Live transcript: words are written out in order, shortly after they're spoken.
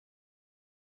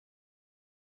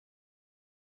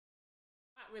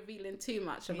revealing too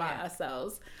much about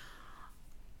ourselves,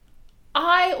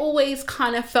 I always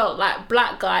kind of felt like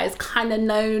black guys kind of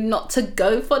know not to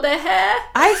go for their hair.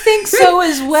 I think so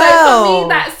as well. So for me,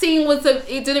 that scene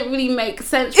it didn't really make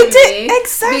sense for me.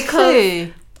 Exactly. Because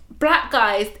black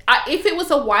guys, if it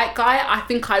was a white guy, I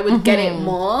think I would get it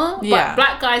more. But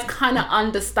black guys kind of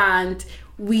understand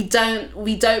we don't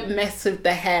mess with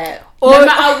the hair. Or, no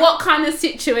matter what kind of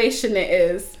situation it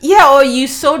is. Yeah, or you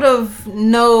sort of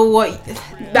know what...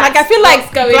 Like, I feel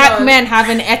like black men have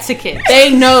an etiquette.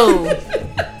 They know.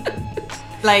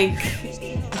 Like,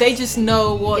 they just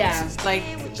know what... Yeah. Like,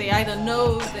 they either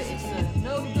know that it's a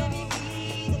no-go.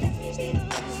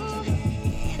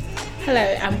 Hello,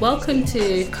 and welcome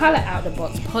to Colour Out the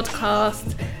Box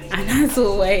podcast. And as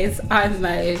always, I'm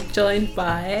Mo, joined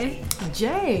by...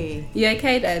 Jay. You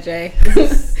okay there, Jay?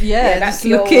 Yeah, that's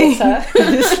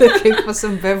just looking for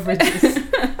some beverages.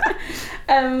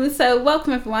 So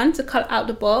welcome everyone to Colour Out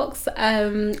the Box.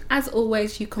 As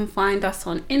always, you can find us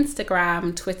on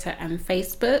Instagram, Twitter and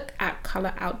Facebook at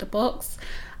Colour Out the Box,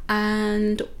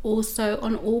 and also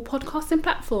on all podcasting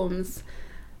platforms.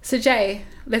 So Jay,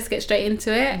 let's get straight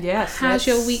into it. Yes. How's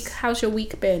your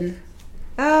week been?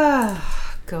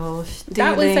 Gosh,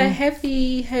 that was a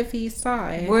heavy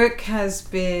sigh. Work has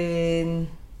been...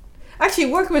 Actually,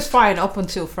 work was fine up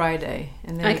until Friday.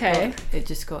 And then it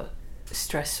just got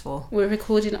stressful. We're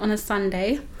recording on a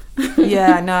Sunday.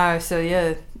 Yeah, I know. So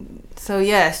yeah,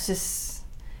 it's just,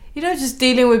 just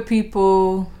dealing with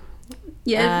people.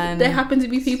 Yeah, there happen to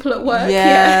be people at work.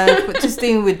 Yeah, but just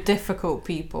dealing with difficult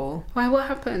people. Why? What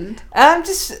happened?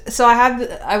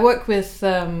 I work with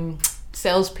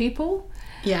salespeople.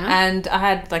 Yeah. And I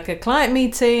had like a client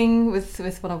meeting with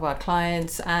one of our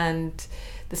clients, and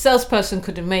the salesperson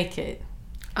couldn't make it.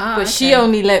 But she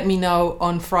only let me know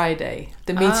on Friday.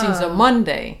 The meeting's on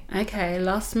Monday. Okay,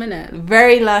 last minute.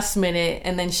 Very last minute.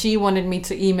 And then she wanted me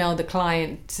to email the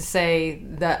client to say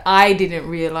that I didn't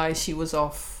realize she was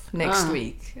off next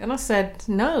week. And I said,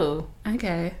 no.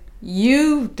 Okay.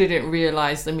 You didn't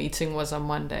realize the meeting was on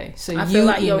Monday, so I feel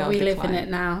like you're reliving it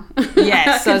now.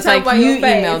 Yes, so it's like you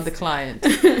emailed the client.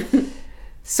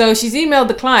 So she's emailed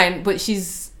the client, but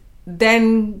she's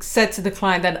then said to the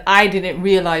client that I didn't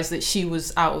realize that she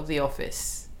was out of the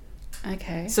office.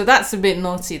 Okay. So that's a bit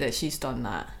naughty that she's done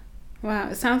that. Wow,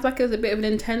 it sounds like it was a bit of an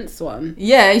intense one.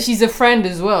 Yeah, and she's a friend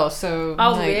as well, so...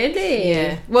 Oh, like, really?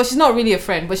 Yeah. Well, she's not really a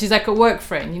friend, but she's like a work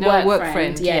friend, work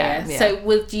friend. Yeah.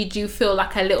 So did you feel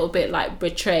like a little bit like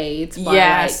betrayed?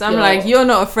 Yes, I'm like, you're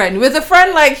not a friend. With a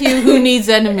friend like you who needs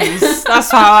enemies,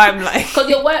 that's how I'm like. Because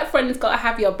your work friend's got to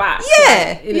have your back.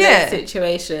 Yeah, in those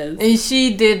situations. And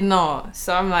she did not,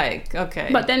 so I'm like, okay.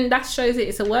 But then that shows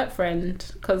it's a work friend.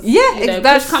 Because,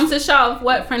 push comes to shove,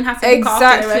 work friend has to look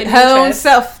after her own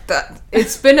self.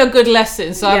 It's been a good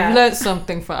lesson, so I've learned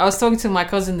something from. I was talking to my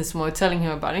cousin this morning, telling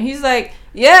him about it, and he's like,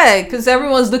 yeah, because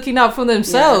everyone's looking out for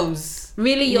themselves. Yeah.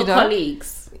 Really, your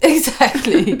colleagues.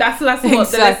 Exactly. that's what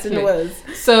the lesson was.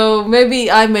 So maybe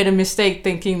I made a mistake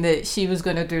thinking that she was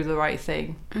going to do the right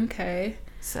thing. Okay.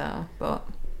 So, but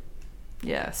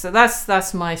yeah, so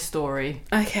that's my story.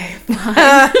 Okay,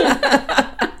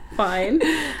 fine. Fine.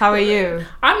 How are you?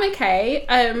 I'm okay.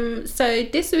 So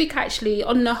this week actually,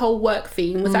 on the whole work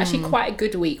theme, was actually quite a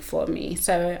good week for me.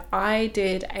 So I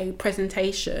did a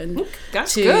presentation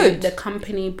to the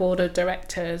company board of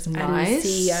directors and the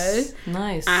CEO.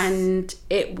 Nice. And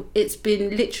it's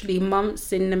been literally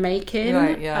months in the making.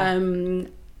 Right, yeah.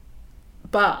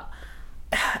 But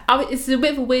it's a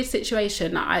bit of a weird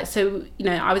situation. I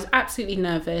was absolutely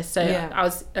nervous. So I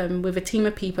was with a team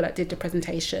of people that did the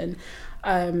presentation.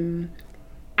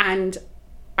 And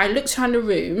I looked around the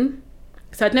room,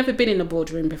 so I'd never been in a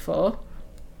boardroom before.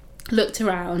 Looked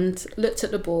around, looked at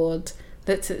the board,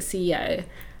 looked at the CEO,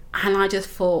 and I just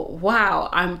thought, wow,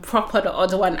 I'm proper the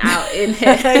odd one out in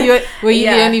here. Were you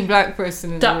the only black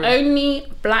person in the room? The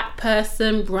only black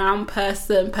person, brown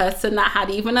person that had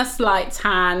even a slight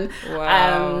tan.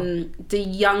 Wow. The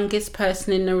youngest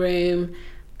person in the room,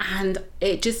 and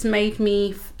it just made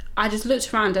me... I just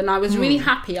looked around and I was really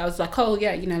happy. I was like, oh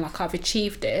yeah, I've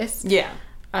achieved this. Yeah.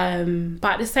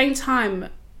 But at the same time,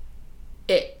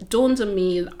 it dawned on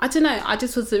me, I don't know, I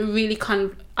just was I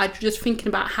was just thinking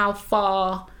about how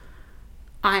far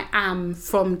I am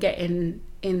from getting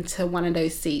into one of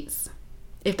those seats,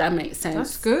 if that makes sense.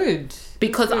 That's good.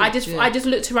 Because I just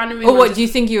looked around the room. Or what, do you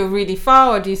think you were really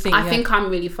far, or do you think... I think I'm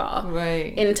really far.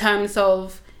 Right. In terms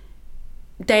of...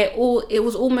 it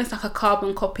was almost like a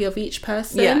carbon copy of each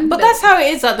person. Yeah, but that's how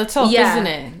it is at the top, isn't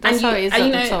it? That's how it is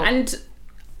at the top. And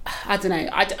I don't know,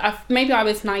 maybe I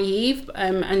was naive,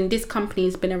 and this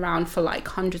company's been around for like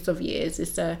hundreds of years.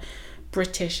 It's a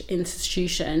British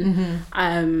institution.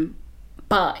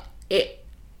 But it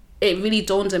really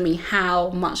dawned on me how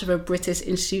much of a British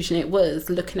institution it was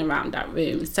looking around that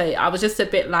room. So I was just a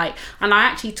bit like, and I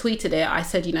actually tweeted it. I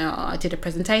said, I did a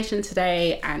presentation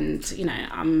today and,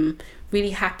 I'm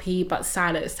really happy but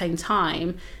sad at the same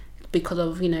time because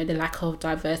of, the lack of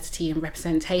diversity and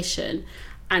representation.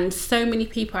 And so many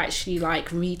people actually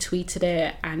retweeted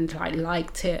it and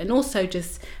liked it and also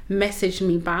just messaged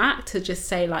me back to just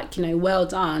say well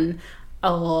done,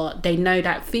 or they know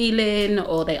that feeling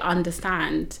or they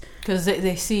understand. Because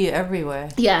they see it everywhere.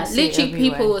 Yeah, literally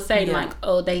people were saying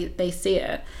they see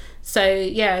it. So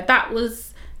yeah,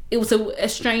 it was a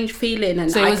strange feeling.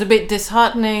 And so it was a bit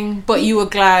disheartening, but you were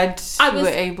glad you were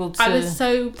able to. I was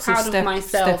so proud of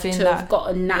myself to have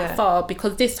gotten that far,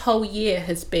 because this whole year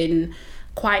has been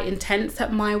quite intense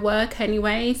at my work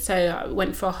anyway. So I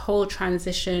went for a whole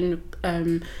transition,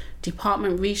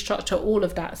 department restructure, all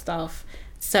of that stuff.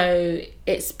 So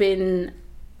it's been,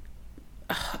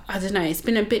 it's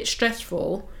been a bit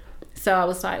stressful. So I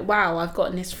was like, wow, I've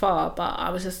gotten this far. But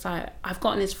I was just like, I've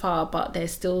gotten this far, but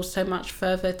there's still so much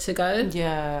further to go.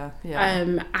 Yeah.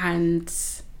 And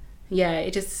yeah,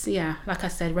 it just, like I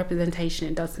said, representation,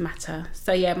 it does matter.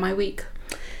 So yeah, my week,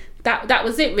 that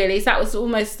was it really. So that was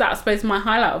almost, I suppose, my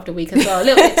highlight of the week as well. A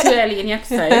little bit too early in the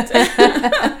episode.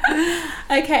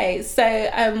 Okay, so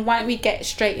why don't we get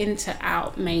straight into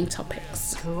our main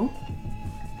topics? Cool.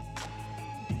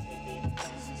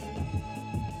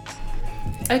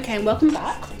 Okay, welcome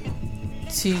back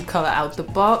to Colour Out the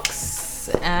Box,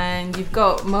 and you've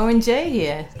got Mo and Jay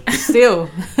here still.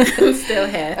 I'm still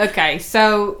here. Okay,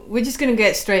 so we're just gonna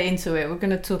get straight into it. We're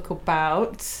gonna talk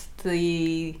about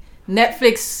the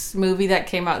Netflix movie that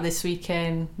came out this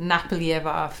weekend, Nappily Ever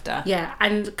After. Yeah,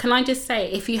 and can I just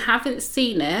say, if you haven't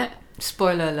seen it,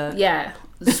 spoiler alert. Yeah,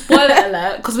 spoiler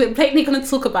alert, because we're plainly going to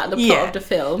talk about the plot of the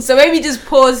film. So maybe just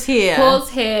pause here,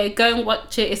 go and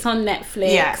watch it. It's on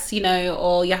Netflix,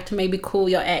 or you have to maybe call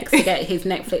your ex to get his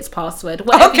Netflix password.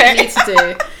 Whatever you need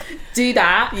to do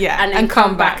that, and then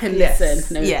come back and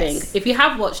listen and everything. If you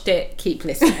have watched it, keep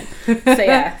listening. So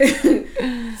yeah.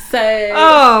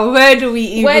 So where do we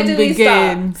even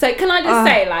begin? So can I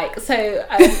just say,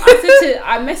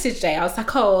 I messaged Jay. I was like,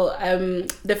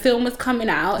 the film was coming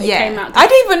out. It came out. I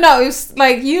didn't even know. It was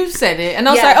like, you said it, and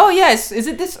I was like, oh yes, is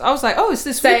it this? I was like, oh, it's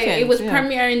this weekend. So it was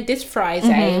premiering this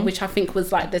Friday, which I think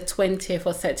was like the 20th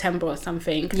of September or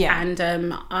something. Yeah. And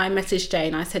I messaged Jay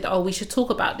and I said, we should talk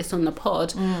about this on the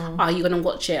pod. Are you gonna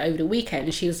watch it over the weekend?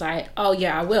 And she was like, oh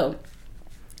yeah, I will.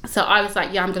 So I was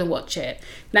like, yeah, I'm going to watch it.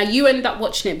 Now, you ended up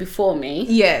watching it before me.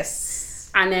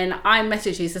 Yes. And then I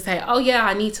messaged you to say, oh, yeah,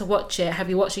 I need to watch it. Have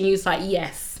you watched it? And you was like,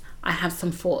 yes, I have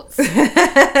some thoughts. So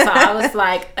I was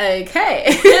like, okay.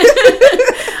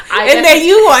 And then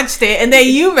you watched it, and then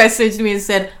you messaged me and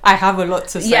said, I have a lot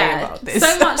to say about this.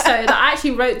 So much so that I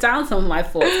actually wrote down some of my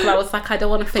thoughts, because I was like, I don't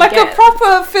want to forget. Like a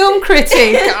proper film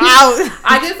critic.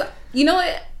 You know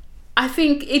what? I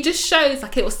think it just shows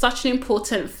it was such an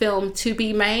important film to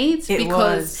be made. So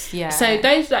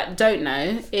those that don't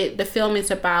know, the film is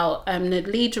about the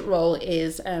lead role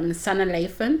is Sanaa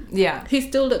Lathan, who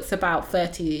still looks about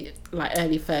 30,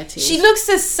 early 30s. She looks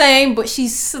the same, but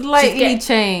she's slightly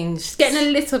changed. She's getting a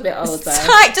little bit older.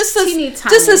 Just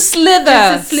a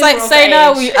slither. It's like saying,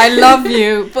 I love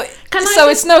you, but.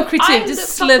 It's no critique,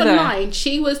 just slither. Online,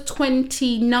 she was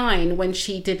 29 when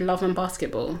she did Love and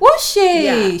Basketball. Was she?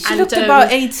 Yeah. She looked about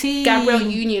 18. Gabrielle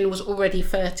Union was already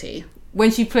 30.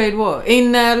 When she played what?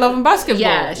 In Love and Basketball?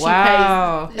 Yeah.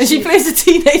 She plays a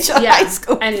teenager at high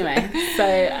school. Anyway, so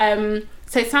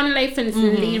Sanaa Lathan's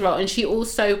the lead role, and she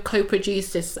also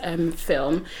co-produced this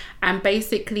film. And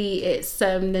basically, it's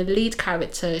the lead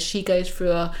character. She goes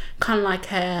through a kind of like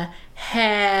her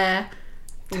hair.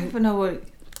 I don't even know what.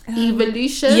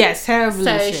 Evolution. Yes, hair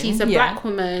evolution. So she's a black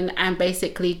woman and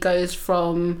basically goes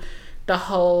from the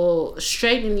whole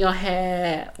straightening your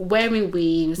hair, wearing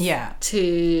weaves,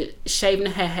 to shaving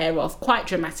her hair off quite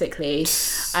dramatically,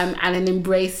 and then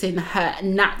embracing her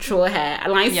natural hair.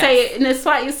 And I say it in a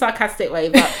slightly sarcastic way,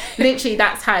 but literally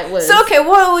that's how it was. So okay,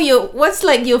 what's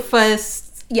your first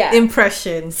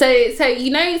impression? So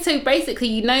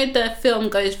basically, the film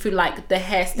goes through the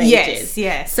hair stages.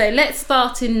 Yes. So let's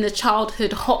start in the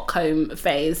childhood hot comb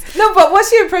phase. No, but what's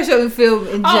your impression of the film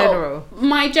in general?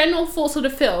 My general thoughts of the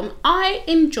film, I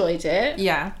enjoyed it.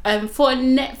 Yeah.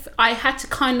 I had to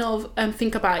kind of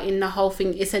think about in the whole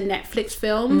thing. It's a Netflix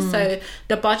film, so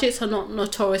the budgets are not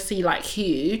notoriously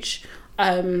huge.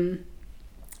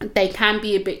 They can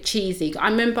be a bit cheesy. I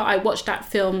remember I watched that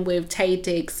film with Taye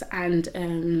Diggs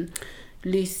and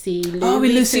Lucy Liu. Oh,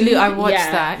 with Lucy Liu, I watched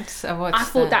that. I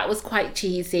thought that was quite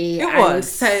cheesy. It was.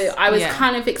 So I was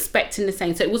kind of expecting the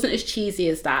same. So it wasn't as cheesy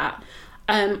as that.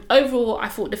 Overall, I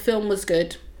thought the film was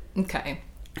good. Okay.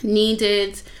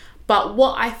 Needed. But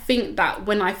what I think that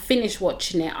when I finished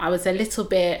watching it, I was a little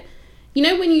bit... You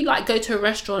know when you like go to a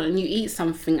restaurant and you eat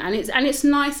something and it's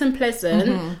nice and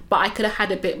pleasant, but I could have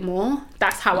had a bit more.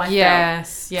 That's how I felt. Yeah.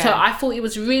 So I thought it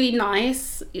was really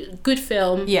nice, good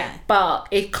film. Yeah. But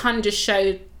it kind of just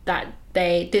showed that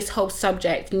this whole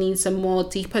subject needs a more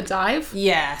deeper dive.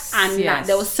 Yes. And that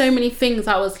there were so many things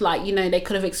I was like, you know, they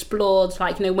could have explored,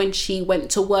 like, you know, when she went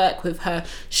to work with her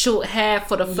short hair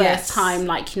for the first time,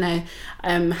 like, you know,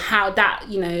 how that,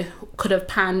 you know, could have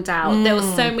panned out. There were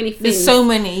so many things. There's so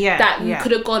many, that you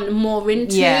could have gone more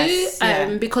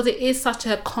into, because it is such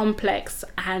a complex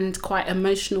and quite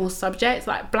emotional subject.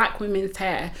 Like Black women's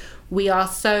hair, we are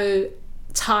so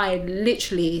tied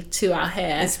literally to our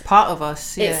hair. It's part of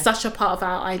us. It's such a part of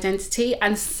our identity,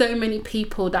 and so many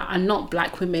people that are not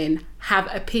Black women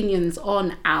have opinions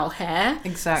on our hair.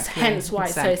 Exactly. Hence why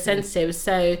it's so sensitive.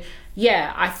 So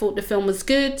yeah, I thought the film was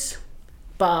good,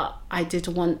 but I did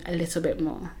want a little bit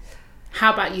more.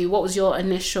 How about you? What was your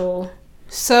initial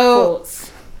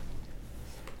thoughts?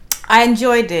 I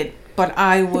enjoyed it, but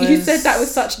I was... You said that with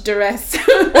such duress.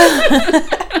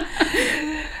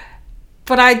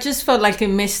 But I just felt like it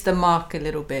missed the mark a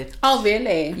little bit. Oh,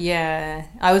 really? Yeah.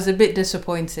 I was a bit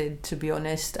disappointed, to be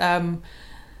honest.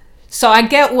 So I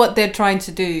get what they're trying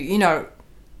to do, you know,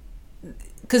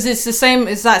 because it's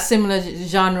that similar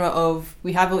genre of,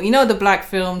 we have, you know, the Black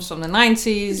films from the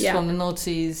 90s, from the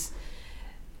noughties.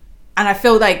 And I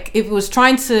feel like if it was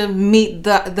trying to meet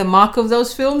the mark of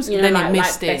those films, you know, then it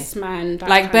missed it. Best Man,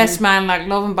 Best Man, like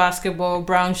Love and Basketball,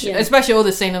 Brown Sugar, especially all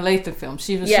the Sanaa Lathan films.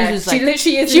 She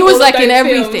was like in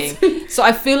everything. So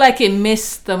I feel like it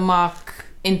missed the mark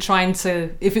in trying to,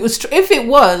 if it was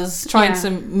trying to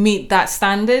meet that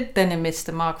standard, then it missed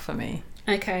the mark for me.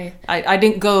 Okay. I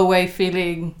didn't go away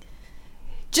feeling...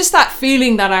 Just that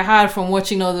feeling that I had from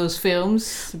watching all those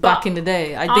films back in the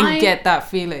day. I didn't get that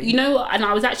feeling. You know, and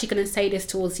I was actually going to say this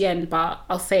towards the end, but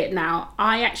I'll say it now.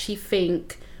 I actually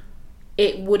think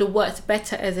it would have worked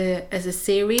better as a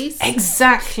series.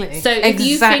 Exactly. So if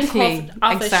you think of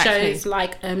other shows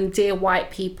like Dear White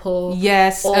People,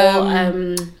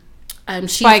 or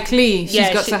Spike Lee, she's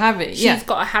got to have it. She's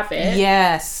got to have it.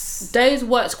 Yes. Those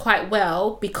worked quite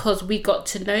well because we got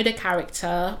to know the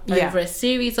character over a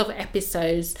series of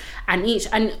episodes, and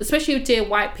especially with Dear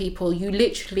White People, you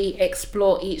literally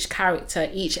explore each character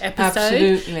each episode.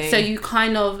 Absolutely. So you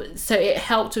so it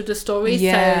helped with the story.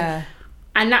 Yeah. So,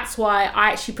 and that's why I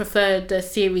actually preferred the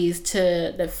series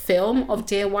to the film of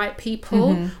Dear White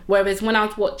People. Whereas when I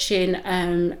was watching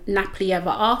Nappily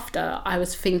Ever After, I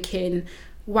was thinking,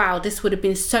 wow, this would have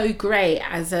been so great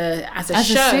as a show.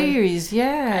 A series,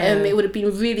 yeah. It would have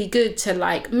been really good to,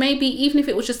 like, maybe even if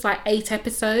it was just like 8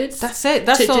 episodes. That's it.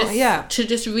 That's all. To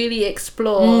just really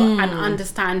explore and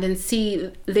understand and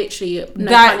see literally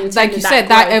like you said,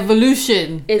 that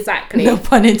evolution. Exactly. No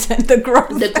pun intended. The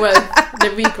growth. The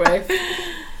regrowth.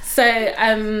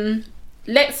 So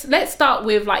let's start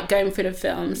with like going through the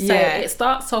film. So it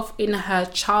starts off in her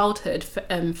childhood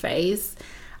phase.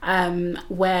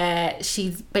 Where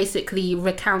she's basically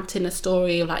recounting a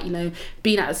story of, like, you know,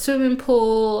 being at a swimming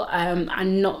pool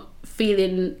and not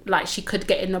feeling like she could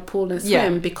get in the pool and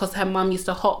swim because her mum used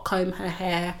to hot comb her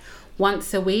hair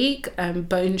once a week,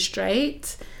 bone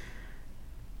straight.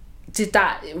 Did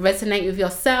that resonate with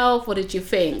yourself? What did you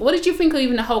think? What did you think of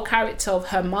even the whole character of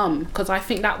her mum? Because I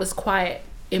think that was quite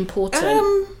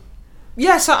important.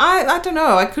 So I don't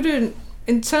know. I couldn't,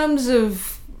 in terms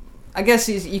of, I guess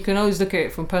you can always look at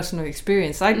it from personal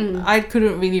experience. I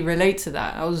couldn't really relate to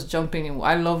that. I was jumping in.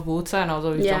 I love water, and I was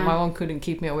always my mum couldn't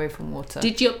keep me away from water.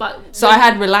 Did you? So I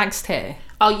had relaxed hair.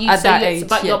 At that age,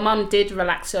 but your mum did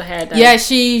relax your hair, though. Yeah,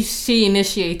 she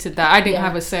initiated that. I didn't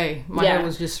have a say. My hair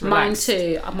was just relaxed. Mine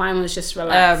too. Mine was just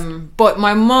relaxed. But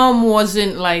my mum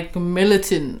wasn't like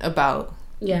militant about.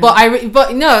 Yeah. But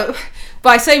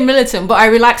I say militant, but I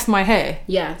relaxed my hair.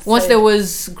 Yeah. Once there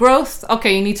was growth,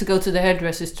 okay, you need to go to the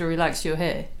hairdressers to relax your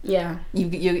hair. Yeah.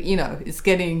 You know,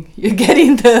 you're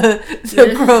getting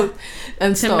the growth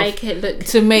and stuff.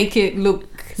 To make it look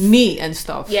neat and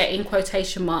stuff. Yeah, in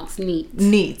quotation marks, neat.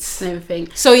 And everything.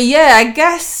 So yeah, I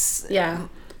guess. Yeah.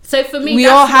 So for me, we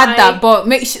all had that, but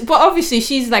obviously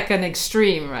she's like an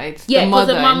extreme, right? Yeah, because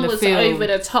the mum was over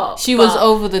the top. She was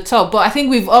over the top, but I think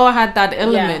we've all had that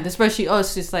element, especially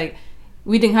us. It's like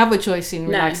we didn't have a choice in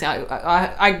relaxing.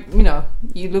 I you know,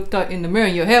 you looked out in the mirror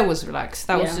and your hair was relaxed.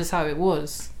 That was just how it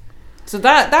was. So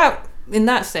that in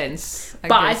that sense.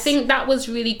 I think that was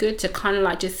really good to kind of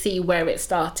like just see where it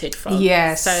started from.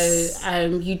 Yes.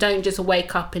 So you don't just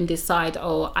wake up and decide,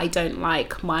 oh, I don't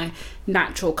like my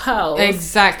natural curls.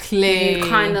 Exactly. You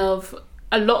kind of,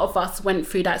 a lot of us went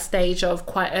through that stage of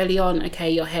quite early on, okay,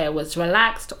 your hair was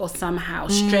relaxed or somehow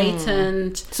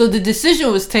straightened. So the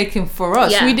decision was taken for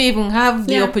us. We didn't even have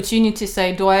the opportunity to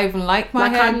say, do I even like my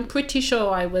hair? I'm pretty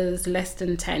sure I was less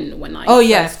than 10 when I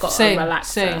first got a relaxer.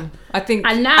 Same. I think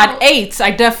and now, at 8,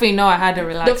 I definitely know I had a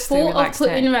relaxer. The thought of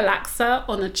putting relaxer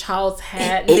on a child's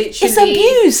hair, literally... It's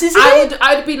abuse, isn't it?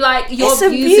 I would be like, you're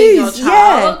abusing your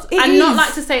child. And not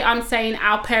like to say I'm saying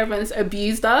our parents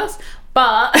abused us,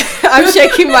 but I'm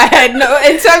shaking my head. No,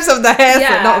 in terms of the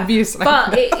hair, not abuse.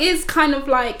 But it is kind of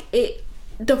like it.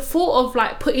 The thought of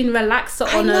like putting relaxer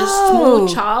on a small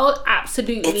child,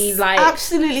 absolutely, it's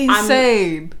absolutely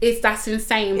insane. That's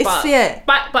insane.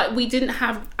 But we didn't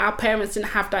have, our parents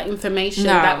didn't have that information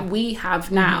that we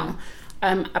have now.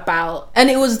 About,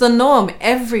 and it was the norm.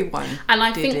 Everyone, and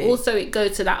I think also it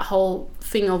goes to that whole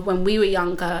thing of when we were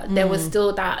younger, there was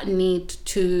still that need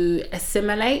to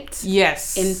assimilate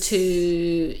into,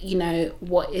 you know,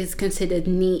 what is considered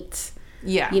neat,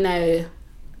 you know,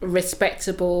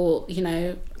 respectable, you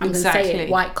know, I'm gonna say it,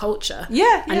 white culture,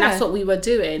 and that's what we were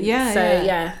doing.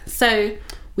 So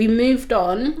we moved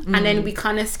on, and then we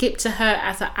kind of skipped to her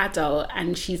as an adult,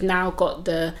 and she's now got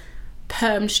the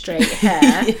perm straight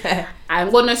hair.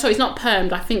 And well, no, sorry, it's not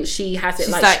permed. I think she has it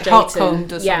like straightened, hot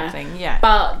combed or something.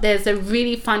 But there's a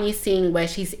really funny scene where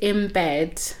she's in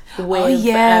bed with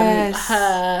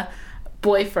her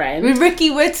boyfriend, with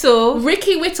Ricky Whittle, who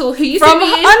used from to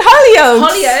be on Hollyoaks.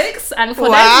 Hollyoaks, and for those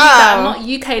of you that are not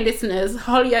UK listeners,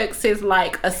 Hollyoaks is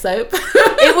like a soap.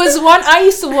 It was one I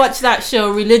used to watch that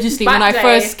show religiously when I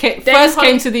first came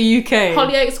to the UK.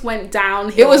 Hollyoaks went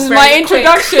downhill. It was my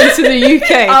introduction to the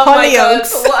UK. Oh Hollyoaks. my God,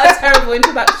 what a terrible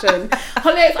introduction.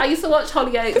 Hollyoaks. I used to watch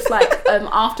Hollyoaks like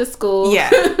after school. Yeah,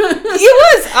 it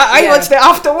was. I watched it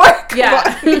after work.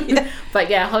 Yeah. But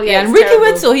yeah, Hollyoaks. Yeah, and Ricky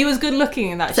Whittle, he was good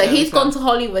looking in that show. So he's gone to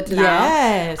Hollywood now.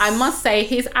 Yes. I must say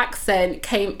his accent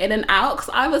came in and out because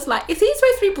I was like, is he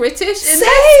supposed to be British? Same.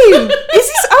 I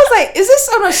was like, is this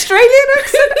an Australian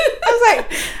accent? I was like,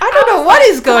 I don't know what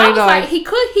is going on. Like,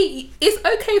 it's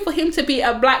okay for him to be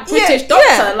a black British doctor.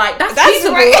 Yeah. Like that's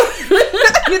feasible. Right.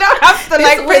 You don't have to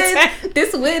pretend.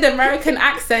 This weird American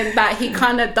accent that he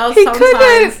kind of does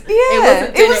sometimes.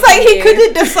 It was like he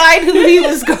couldn't decide who he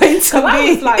was going to be.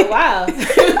 I was like, wow.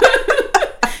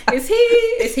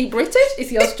 Is he British? Is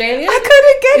he Australian? I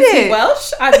couldn't get it. Is he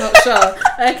Welsh? I'm not sure.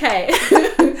 Okay.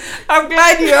 I'm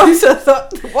glad you also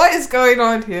thought, what is going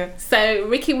on here? So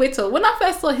Ricky Whittle, when I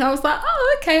first saw him, I was like,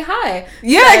 oh, okay, hi.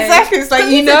 Yeah, so, exactly. It's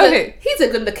like, you know him. He's a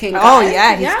good looking guy. Oh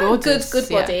yeah, he's gorgeous. Good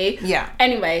body. Yeah.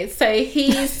 Anyway, so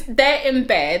he's there in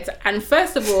bed, and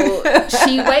first of all,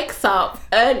 she wakes up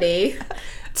early.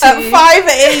 At 5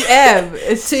 a.m.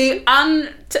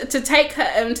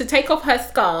 to take off her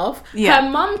scarf. Her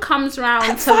mum comes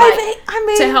round to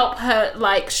help her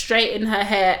like straighten her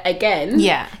hair again.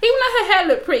 Yeah. Even though her hair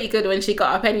looked pretty good when she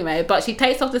got up anyway, but she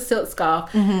takes off the silk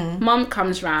scarf. Mum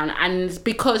comes round, and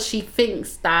because she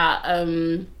thinks that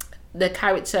the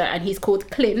character, and he's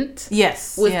called Clint,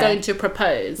 was going to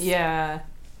propose. Yeah.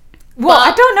 Well,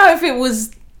 I don't know if it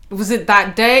was. Was it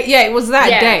that day? Yeah, it was that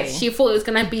day. She thought it was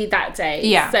going to be that day.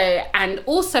 Yeah. So, and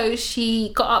also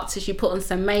she got up, so she put on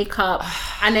some makeup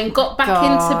and then got back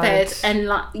into bed, and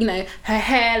like, you know, her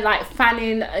hair like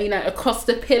fanning, you know, across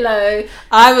the pillow.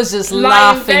 I was just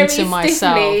laughing to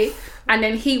myself. Stiffly, and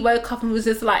then he woke up and was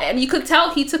just like, and you could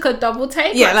tell he took a double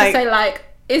take. Yeah, like to say like,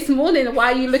 it's morning,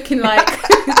 why are you looking like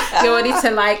you're ready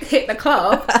to like hit the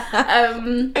club?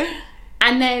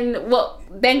 And then what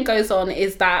then goes on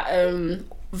is that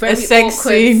very awkward sex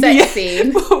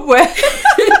scene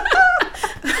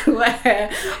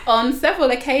where on several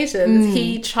occasions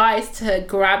he tries to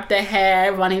grab the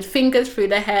hair, run his fingers through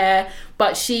the hair,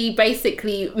 but she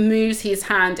basically moves his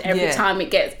hand every time it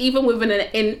gets even within an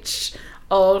inch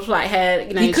of like hair,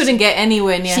 you know. He couldn't get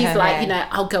anywhere near her. She's like, hair. You know,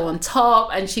 I'll go on top,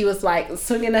 and she was like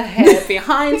swinging her hair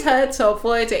behind her to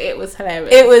avoid it. It was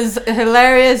hilarious. It was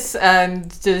hilarious,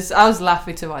 and just I was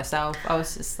laughing to myself. I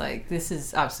was just like, this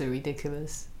is absolutely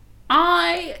ridiculous.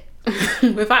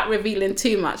 Without revealing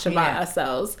too much about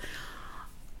ourselves,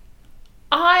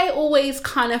 I always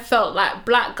kind of felt like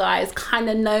black guys kind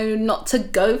of know not to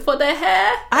go for their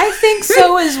hair. I think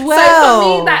so as well. So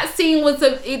for me, that scene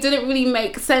it didn't really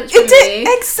make sense for me.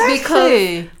 Exactly.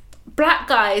 Because black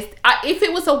guys, if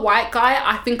it was a white guy,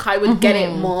 I think I would get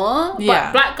it more.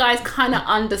 But black guys kind of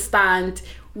understand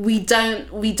we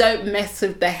don't mess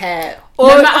with the hair, or,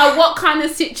 no matter what kind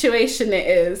of situation it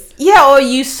is. Yeah, or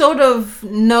you sort of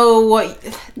know what.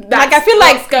 Like, I feel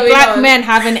like black men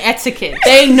have an etiquette.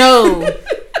 They know.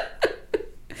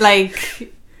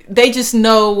 Like, they just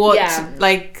know what. Yeah.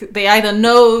 Like, they either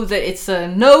know that it's a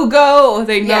no-go, or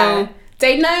they know. Yeah.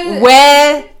 They know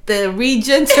where the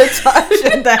region to touch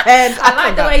and the head. I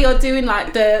like the way you're doing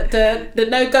like the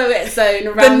no-go zone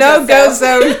around the no-go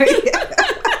zone.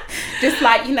 Just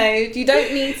like, you know, you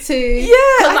don't need to. Yeah,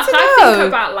 I think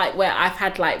about like where I've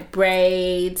had like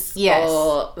braids,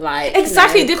 or like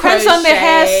exactly, depends on the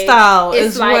hairstyle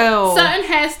as like well. Certain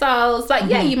hairstyles, like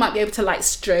you might be able to like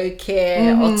stroke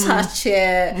it or touch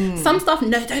it. Some stuff,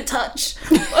 no, don't touch.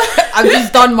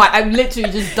 I've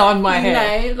literally just done my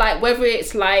hair. You know, like whether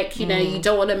it's like, you know, you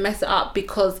don't want to mess it up,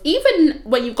 because even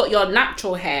when you've got your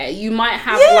natural hair, you might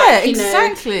have like, you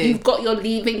know, you've got your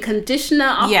leave-in conditioner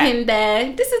up in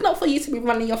there. This is not for you to be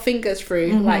running your fingers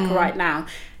through like right now.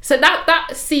 So that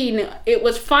scene, it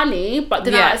was funny, but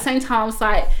then at the same time I was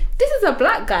like, this is a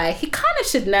black guy, he kind of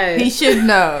should know. He should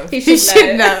know. He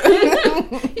should know.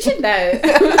 He should know.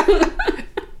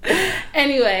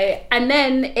 Anyway, and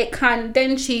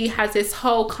then she has this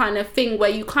whole kind of thing where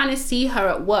you kind of see her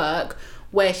at work,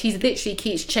 where she's literally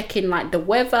keeps checking like the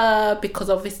weather, because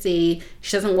obviously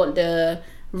she doesn't want the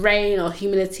rain or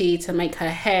humidity to make her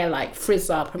hair like frizz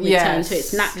up and return to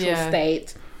its natural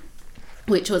state,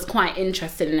 which was quite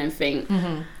interesting and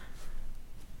everything.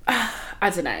 I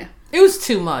don't know. It was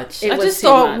too much. I just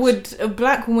thought, would a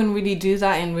black woman really do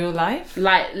that in real life?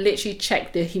 Like literally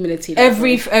check the humidity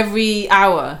level. every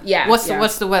hour. Yeah.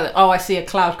 What's the weather? Oh, I see a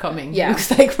cloud coming. Yeah.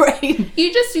 Looks like rain.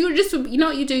 You just you know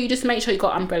what you do? You just make sure you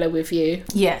got umbrella with you.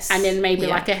 Yes. And then maybe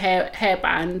like a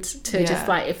hairband to just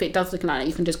like, if it does look like that,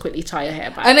 you can just quickly tie your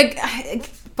hair back. And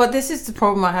but this is the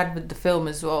problem I had with the film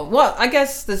as well. Well, I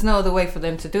guess there's no other way for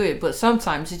them to do it, but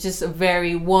sometimes it's just a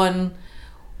very one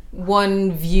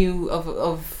view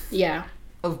of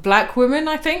black women,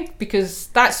 I think, because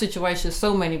that situation,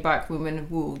 so many black women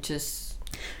will just,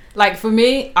 like, for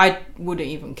me, I wouldn't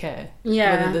even care.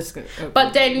 Yeah. Whether this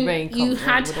but then you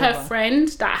had her friend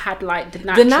that had like the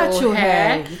natural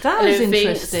hair. That was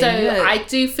interesting. So I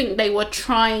do think they were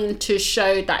trying to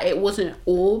show that it wasn't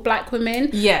all black women.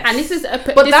 Yes. And this is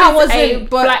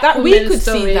we could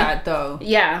see that though.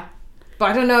 Yeah.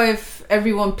 But I don't know if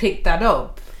everyone picked that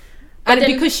up. And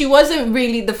because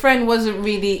the friend wasn't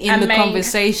really in the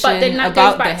conversation about the hair. But then that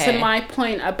goes back to my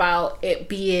point about it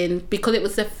being, because it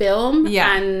was a film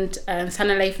and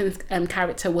Sanaa Lathan's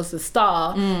character was the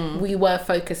star, we were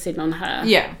focusing on her.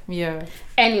 Yeah.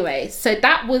 Anyway, so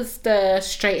that was the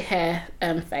straight hair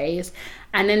phase.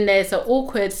 And then there's an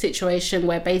awkward situation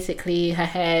where basically her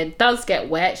hair does get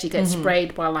wet. She gets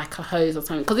sprayed by like a hose or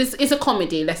something. Because it's a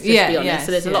comedy, let's just be honest.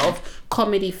 So there's a lot of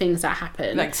comedy things that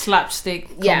happen. Like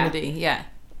slapstick comedy,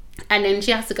 And then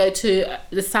she has to go to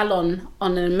the salon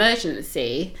on an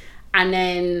emergency. And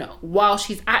then while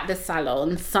she's at the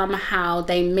salon, somehow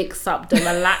they mix up the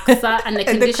relaxer and the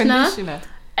conditioner.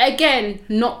 Again,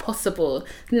 not possible.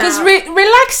 Because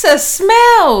relaxer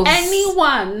smells.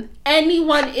 Anyone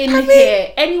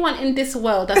in this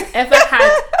world that's ever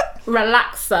had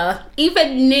relaxer,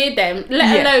 even near them,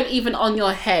 let alone even on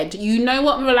your head, you know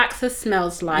what relaxer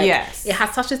smells like. Yes. It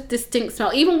has such a distinct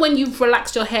smell. Even when you've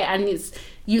relaxed your hair and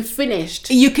you've finished,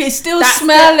 you can still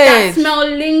smell it. That smell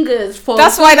lingers for.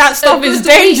 That's why that stuff is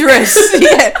dangerous.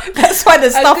 That's why the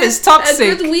stuff is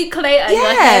toxic. A good week later,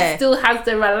 your hair still has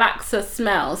the relaxer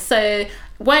smell. So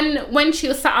when she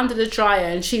was sat under the dryer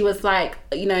and she was like,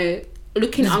 you know,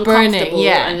 looking uncomfortable,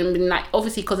 burning, and like,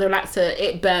 obviously because the relaxer,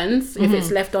 it burns if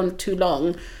it's left on too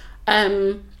long.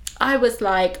 I was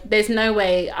like, there's no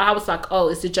way. I was like, oh,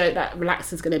 it's a joke that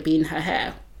relaxer's going to be in her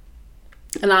hair.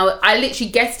 And I literally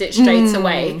guessed it straight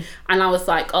away, and I was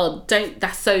like, "Oh,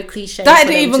 that's so cliche." That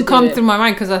didn't even come through my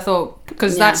mind, because I thought,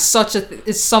 that's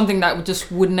it's something that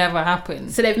would never happen.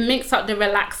 So they've mixed up the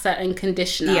relaxer and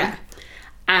conditioner,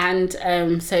 and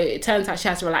so it turns out she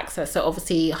has a relaxer. So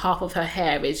obviously half of her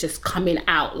hair is just coming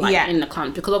out in the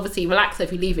clump, because obviously relaxer,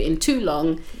 if you leave it in too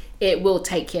long, it will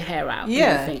take your hair out.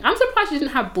 Yeah. I'm surprised she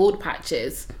didn't have bald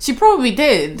patches. She probably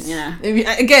did. Yeah.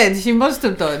 Again, she must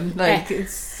have done.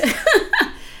 It's.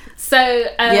 So.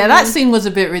 That scene was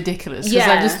a bit ridiculous. Because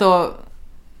I just thought,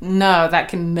 no, that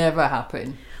can never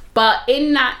happen. But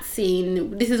in that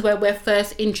scene, this is where we're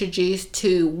first introduced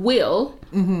to Will,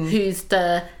 who's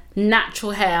the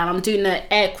natural hair, and I'm doing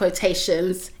the air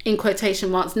quotations, in quotation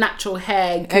marks, natural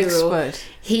hair guru. Expert.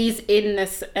 He's in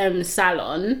this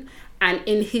salon. And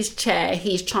in his chair,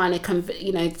 he's trying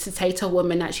to say to a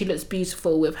woman that she looks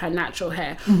beautiful with her natural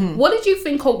hair. What did you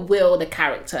think of Will, the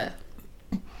character?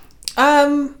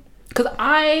 Because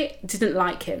I didn't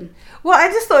like him. Well, I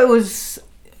just thought it was...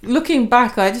 Looking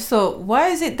back, I just thought, why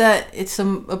is it that it's a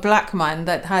black man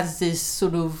that has this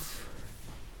sort of...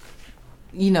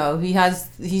 You know,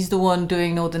 he's the one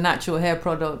doing all the natural hair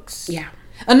products. Yeah.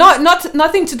 And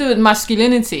nothing to do with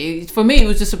masculinity. For me, it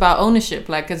was just about ownership.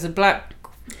 Like, as a black...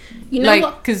 You know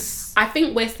what? Because I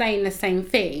think we're saying the same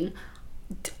thing.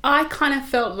 I kind of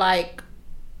felt like,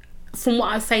 from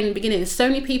what I was saying in the beginning, so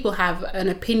many people have an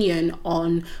opinion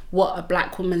on what a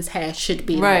black woman's hair should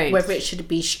be like, whether it should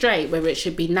be straight, whether it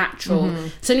should be natural.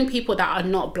 So many people that are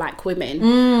not black women.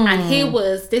 And here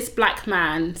was this black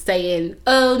man saying,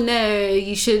 oh no,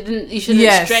 you shouldn't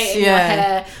straighten your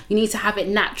hair, you need to have it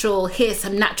natural, here's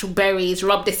some natural berries,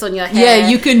 rub this on your hair. Yeah,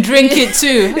 you can drink it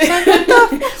too.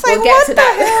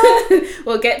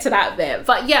 We'll get to that bit.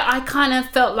 But yeah, I kind of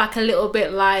felt like a little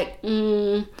bit like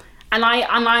And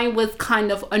I was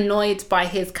kind of annoyed by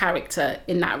his character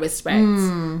in that respect.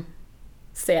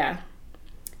 So yeah.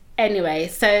 Anyway,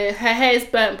 so her hair is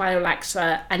burnt by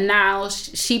relaxer, and now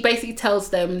she basically tells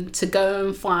them to go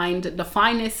and find the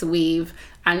finest weave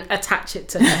and attach it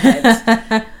to her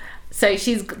head. So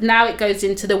now it goes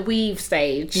into the weave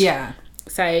stage. Yeah.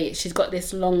 So she's got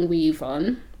this long weave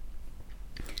on,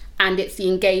 and it's the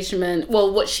engagement.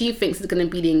 Well, what she thinks is going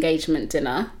to be the engagement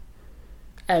dinner.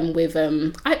 With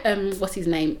what's his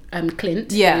name?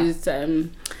 Clint. Yeah. Who's,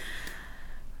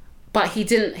 but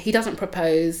he doesn't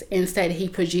propose. Instead, he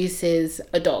produces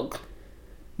a dog.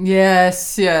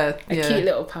 Yes. Yeah. A cute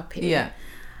little puppy. Yeah.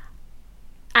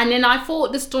 And then I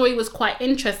thought the story was quite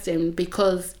interesting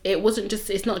because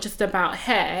it's not just about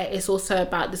hair. It's also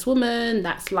about this woman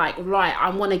that's like, right, I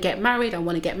want to get married. I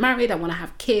want to to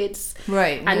have kids.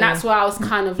 Right. And that's why I was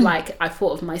kind of like, I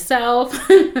thought of myself.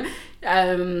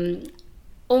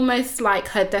 Almost like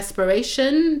her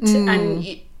desperation and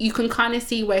you can kind of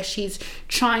see where she's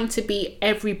trying to be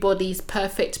everybody's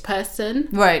perfect person,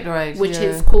 right, which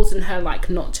is causing her like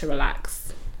not to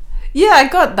relax. Yeah, I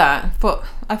got that, but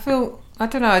I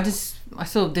don't know, I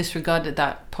sort of disregarded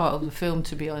that part of the film,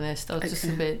 to be honest. I was just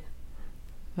a bit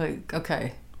like,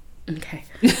 okay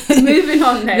moving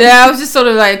on then. Yeah, I was just sort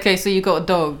of like, okay, so you got a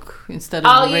dog instead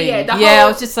of a ring. I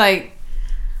was just like,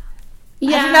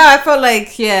 yeah. I don't know, I felt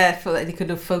like they could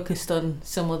have focused on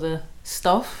some of the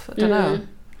stuff. I don't know.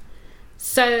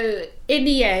 So in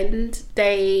the end,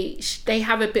 they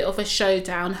have a bit of a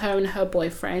showdown, her and her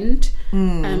boyfriend,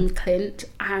 Clint,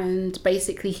 and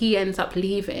basically he ends up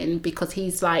leaving because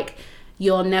he's like,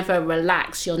 you're never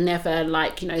relaxed, you're never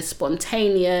like,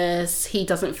 spontaneous. He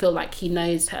doesn't feel like he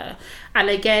knows her. And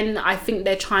again, I think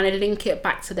they're trying to link it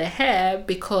back to the hair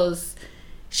because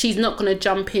she's not going to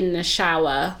jump in the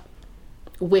shower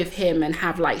with him and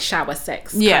have like shower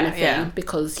sex kind of thing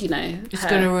because it's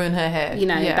going to ruin her hair,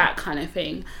 that kind of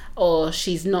thing. Or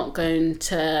she's not going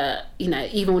to,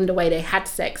 even the way they had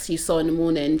sex, you saw in the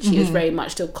morning, she was very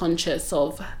much still conscious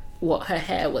of what her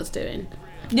hair was doing.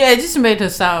 Yeah, it just made her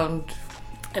sound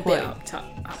a bit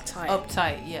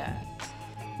uptight. Yeah.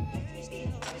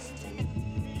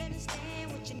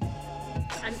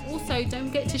 And also, don't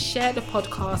forget to share the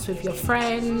podcast with your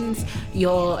friends,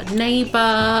 your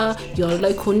neighbour, your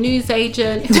local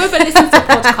newsagent, whoever listens to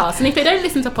podcasts. And if they don't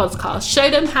listen to podcasts,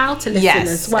 show them how to listen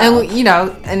as well.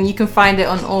 And and you can find it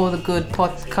on all the good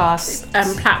podcast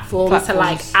platforms. So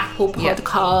like Apple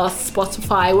Podcasts,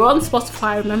 Spotify. We're on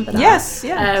Spotify, remember that? Yes,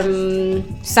 yeah.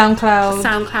 SoundCloud,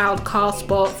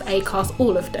 Castbox, Acast,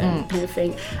 all of them,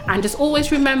 everything. And just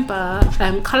always remember,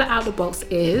 Colour Out the Box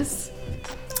is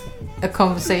a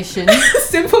conversation.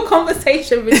 Simple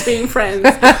conversation between friends.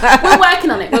 We're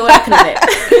working on it.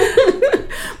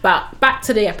 But back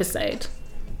to the episode.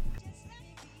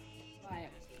 Right.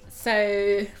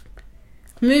 So,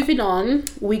 moving on,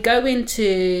 we go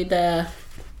into the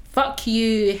fuck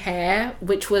you hair,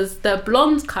 which was the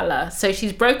blonde colour. So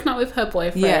she's broken up with her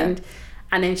boyfriend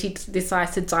and then she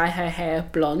decides to dye her hair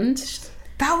blonde.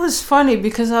 That was funny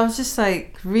because I was just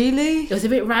like, really? It was a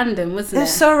bit random, wasn't it? It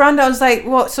was so random. I was like,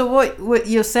 what? So what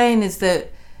you're saying is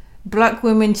that black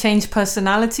women change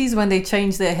personalities when they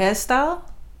change their hairstyle?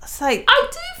 It's like, I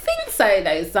do think so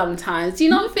though sometimes. Do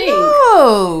you not think?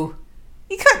 No.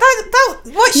 You can't,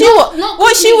 what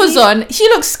she was on, she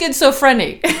looks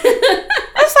schizophrenic. I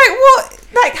was like, what?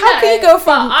 Like, how can you go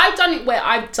from... But I've done it where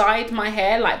I've dyed my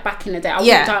hair, like back in the day. I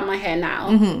wouldn't dye my hair now.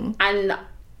 And...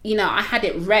 I had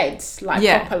it red, like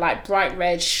proper, like bright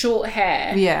red, short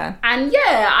hair. Yeah. And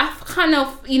I kind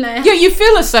of, Yeah, you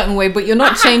feel a certain way, but you're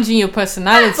not changing your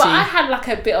personality. But I had like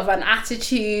a bit of an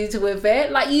attitude with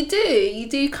it. Like you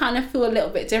do kind of feel a little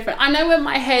bit different. I know when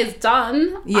my hair's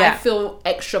done, I feel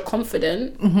extra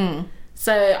confident.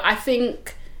 So I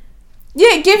think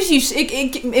Yeah, it gives you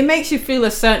it makes you feel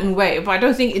a certain way, but I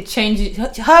don't think it changes.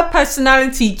 Her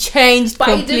personality changed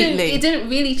completely. It didn't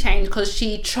really change because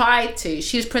she tried to.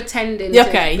 She was pretending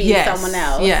to be someone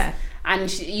else. Yeah. And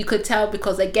you could tell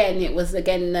because it was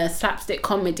the slapstick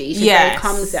comedy. She very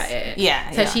comes at it.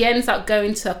 Yeah. So she ends up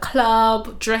going to a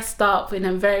club dressed up in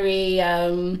a very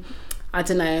I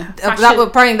don't know.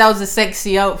 Apparently that was a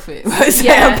sexy outfit.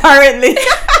 Yeah. Apparently.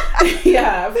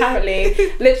 Yeah, apparently.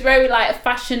 Looks very like a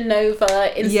Fashion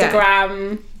Nova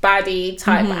Instagram baddie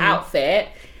type outfit.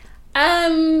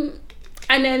 And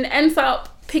then ends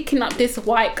up picking up this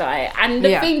white guy. And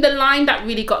the line that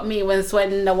really got me was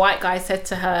when the white guy said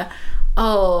to her,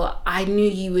 "Oh, I knew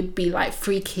you would be like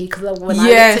freaky because when I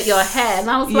looked at your hair."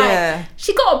 And I was like,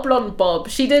 she got a blonde bob.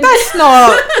 She didn't. That's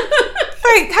not.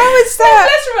 Like, how is that?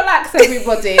 Let's relax,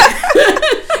 everybody.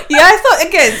 Yeah, I thought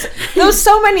again, there was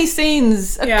so many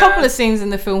scenes, a couple of scenes in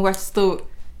the film where I just thought,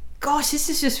 gosh, this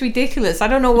is just ridiculous. I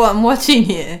don't know what I'm watching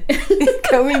here.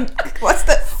 What's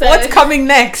coming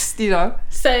next, you know?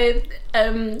 So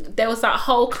there was that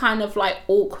whole kind of like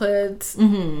awkward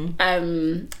you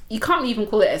can't even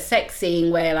call it a sex scene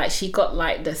where like she got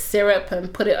like the syrup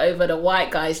and put it over the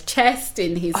white guy's chest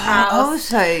in his house. I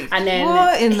was like, and then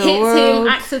what in the hits world?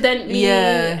 him accidentally.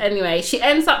 Anyway, she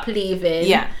ends up leaving.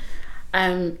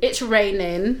 It's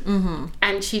raining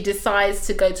and she decides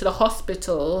to go to the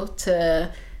hospital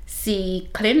to see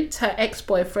Clint, her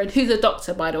ex-boyfriend, who's a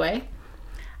doctor, by the way,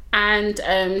 and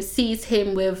sees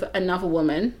him with another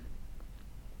woman.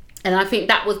 And I think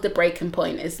that was the breaking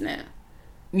point, isn't it?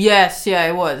 Yes,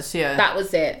 it was, That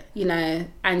was it, you know.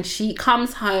 And she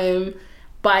comes home.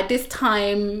 By this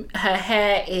time, her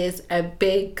hair is a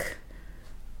big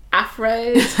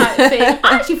afro type thing. I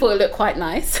actually thought it looked quite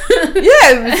nice.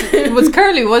 It was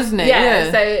curly, wasn't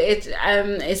it? So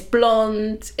it's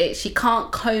blonde. She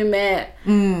can't comb it,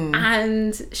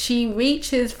 and she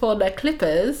reaches for the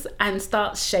clippers and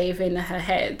starts shaving her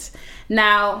head.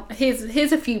 Now,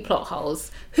 here's a few plot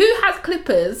holes. Who has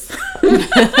clippers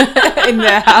in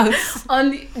their house?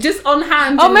 on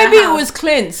hand. Oh, maybe it was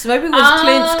Clint's. Maybe it was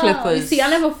Clint's clippers. See, I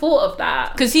never thought of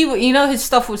that because his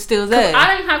stuff was still there.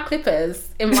 I don't have clippers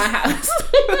in my house.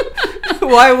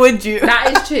 Why would you?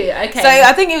 That is true. Okay. So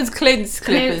I think it was Clint's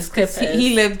clippers because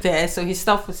he lived there, so his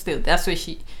stuff was still. That's where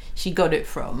she got it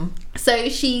from. So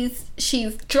she's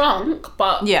drunk,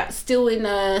 but still in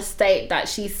a state that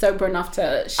she's sober enough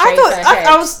to shave her head.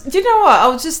 I was. Do you know what? I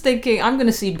was just thinking I'm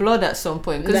gonna see blood at some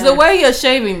point because the way you're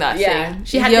shaving that thing,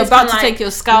 you're about to take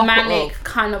your scalp manic off.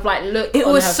 Kind of like look. It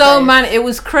was so manic. It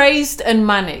was crazed and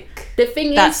manic. The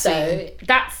thing is, though,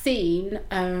 that scene,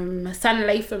 Sanaa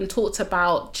Lathan talked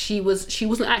about she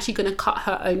wasn't actually going to cut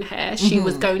her own hair. She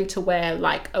was going to wear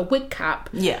like a wig cap,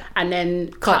 and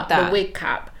then cut the wig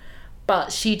cap.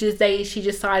 But she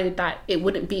decided that it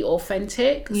wouldn't be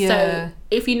authentic. So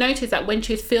if you notice that when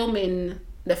she was filming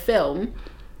the film,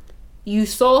 you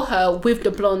saw her with the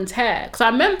blonde hair. Because I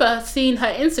remember seeing her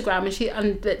Instagram and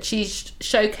she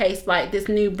showcased like this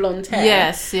new blonde hair.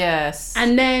 Yes.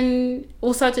 And then all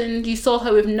of a sudden you saw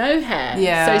her with no hair.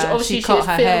 Yeah, so obviously she cut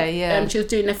her hair. She was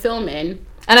doing the filming.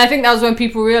 And I think that was when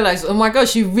people realised, oh my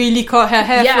gosh, she really cut her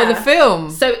hair for the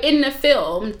film. So in the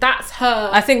film, that's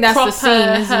her. I think that's the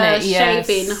scene, isn't it?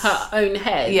 Shaving her own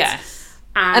head. Yes.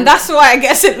 And that's why I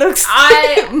guess it looks.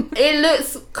 It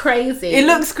looks crazy. It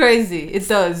looks crazy. It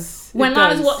does.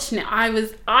 I was watching it,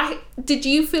 did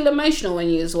you feel emotional when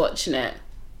you was watching it?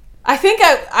 I think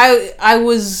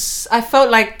I felt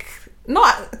like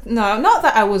not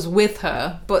that I was with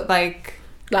her, but like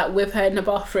with her in the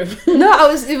bathroom. No,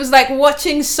 it was like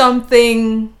watching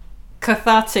something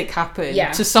cathartic happen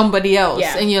to somebody else,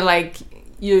 and you're like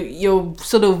you're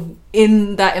sort of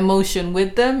in that emotion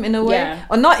with them in a way,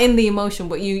 or not in the emotion,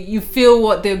 but you feel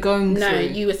what they're going through. No,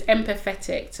 you was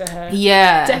empathetic to her.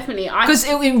 Yeah, definitely, because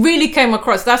it really came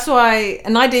across. That's why,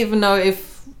 and I didn't even know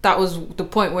if that was the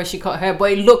point where she cut her hair,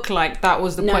 but it looked like that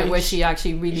was the point where she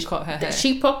actually really cut her hair.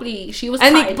 She was,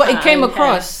 but it came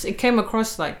across. It came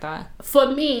across like that.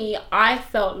 For me, I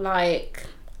felt like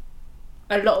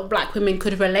a lot of black women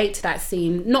could relate to that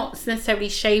scene. Not necessarily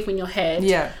shaving your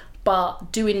head,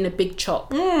 but doing the big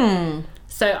chop.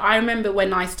 So I remember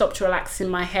when I stopped relaxing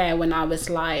my hair when I was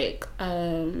like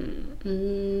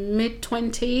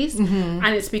mid-20s,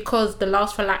 and it's because the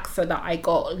last relaxer that I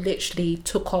got literally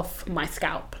took off my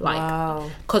scalp,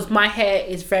 because my hair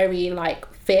is very like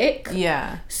thick.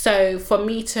 So for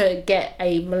me to get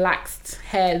a relaxed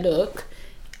hair look,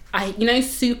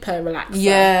 super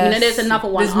relaxer. There's another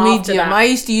one. There's medium. That. I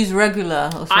used to use regular.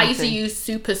 Or something. I used to use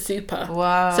super.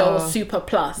 Wow. So super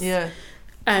plus. To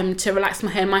relax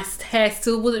my hair. My hair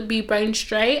still wouldn't be bone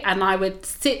straight, and I would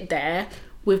sit there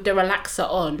with the relaxer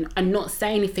on and not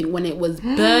say anything when it was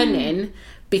burning,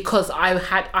 because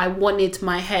I wanted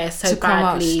my hair so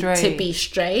badly to be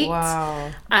straight.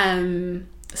 Wow.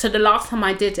 So the last time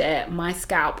I did it, my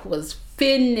scalp was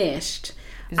finished.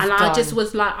 And done. I just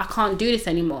was like, I can't do this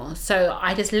anymore. So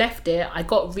I just left it. I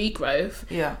got regrowth.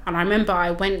 Yeah. And I remember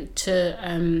I went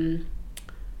to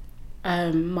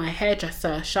my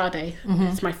hairdresser, Sade,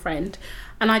 it's my friend.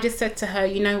 And I just said to her,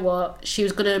 you know what? She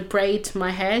was going to braid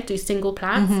my hair, do single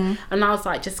plaits. And I was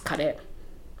like, just cut it.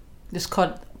 Just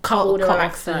cut all the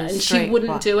relaxer. And she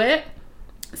wouldn't do it.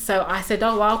 So I said,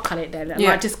 oh, I'll cut it then. And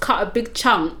I just cut a big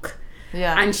chunk.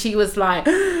 Yeah. And she was like...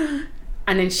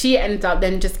 And then she ended up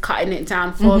then just cutting it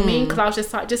down for me, because I was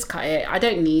just like, just cut it. I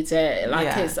don't need it.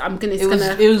 Like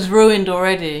it was ruined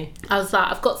already. I was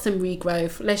like, I've got some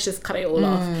regrowth. Let's just cut it all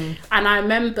off. And I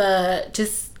remember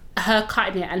just her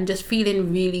cutting it and just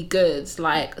feeling really good,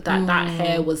 like that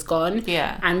hair was gone.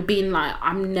 Yeah. And being like,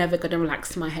 I'm never gonna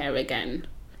relax my hair again.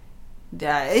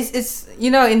 Yeah, it's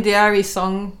in the Ari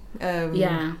song.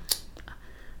 Yeah.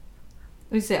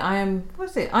 What is it? I am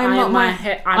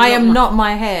not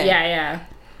my hair. Yeah.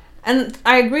 And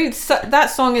I agree. So that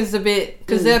song is a bit,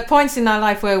 because there are points in our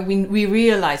life where we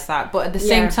realize that, but at the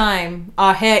same time,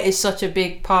 our hair is such a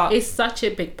big part. It's such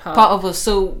a big part of us.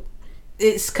 So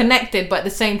it's connected, but at the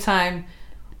same time,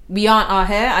 we aren't our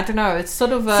hair. I don't know. It's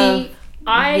sort of a.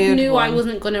 I knew I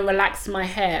wasn't going to relax my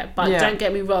hair, but don't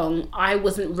get me wrong, I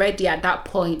wasn't ready at that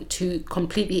point to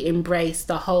completely embrace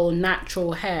the whole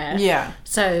natural hair. Yeah.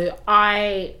 So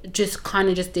I just kind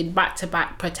of just did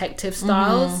back-to-back protective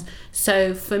styles.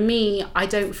 So for me, I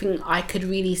don't think I could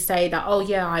really say that, oh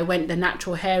yeah, I went the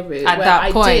natural hair route. At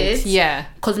that point,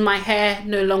 because my hair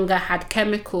no longer had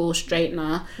chemical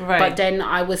straightener. Right. But then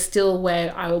I was still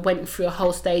I went through a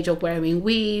whole stage of wearing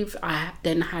weave. I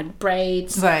then had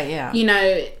braids. Right, yeah. You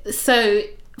know, so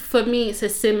for me, it's a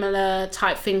similar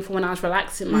type thing for when I was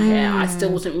relaxing my hair. I still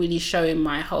wasn't really showing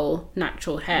my whole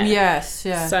natural hair. Yes,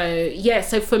 yeah.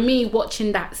 So for me,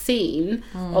 watching that scene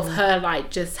of her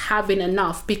like just having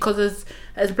enough, because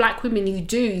as black women, you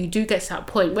do get to that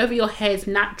point, whether your hair is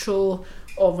natural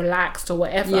or relaxed or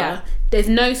whatever, there's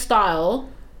no style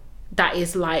that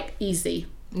is like easy.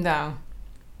 No.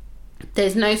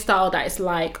 There's no style that is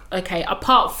like, okay,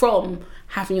 apart from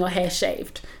having your hair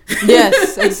shaved.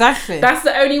 Yes, exactly. That's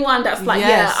the only one that's like,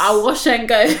 I'll wash and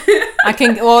go.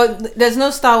 There's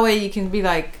no style where you can be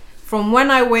like, from when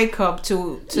I wake up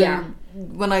to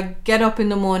when I get up in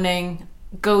the morning,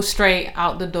 go straight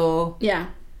out the door. Yeah.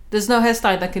 There's no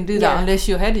hairstyle that can do that unless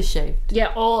your head is shaved.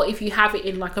 Yeah, or if you have it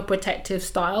in like a protective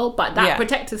style, but that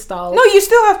protective style... No, you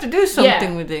still have to do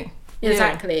something with it.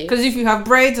 Exactly. Because if you have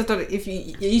braids, I thought if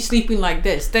you're sleeping like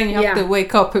this, then you have to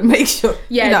wake up and make sure.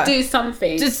 Yeah, do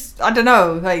something. Just, I don't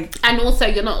know, like. And also,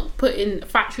 you're not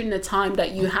factoring the time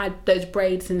that you had those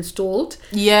braids installed.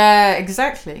 Yeah,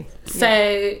 exactly.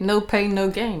 So no pain, no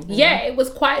gain. Yeah, it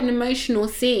was quite an emotional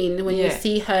scene when you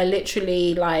see her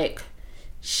literally like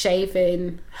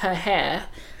shaving her hair.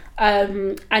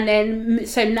 And then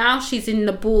so now she's in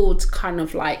the bald kind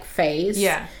of like phase.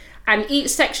 Yeah. And each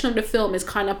section of the film is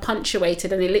kind of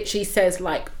punctuated, and it literally says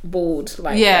like bald,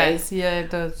 like phase. Yeah,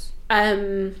 it does.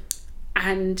 And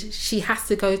she has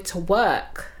to go to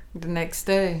work the next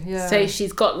day. Yeah. So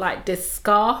she's got like this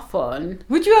scarf on.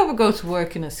 Would you ever go to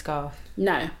work in a scarf?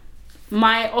 No,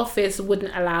 my office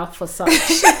wouldn't allow for such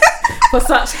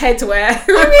headwear. I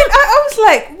mean, I was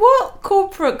like, what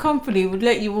corporate company would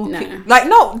let you walk in? Like,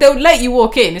 no, they would let you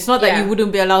walk in. It's not that you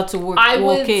wouldn't be allowed to walk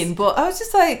in, but I was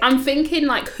just like, I'm thinking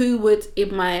like, who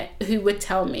would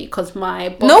tell me? Because my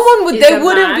boss, no one would. They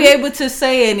wouldn't be able to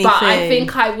say anything. But I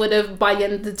think I would have, by the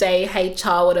end of the day,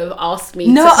 HR would have asked me.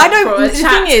 No, I don't. The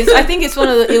thing is, I think it's one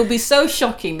of the. It'll be so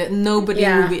shocking that nobody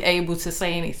will be able to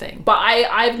say anything. But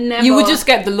I've never. You would just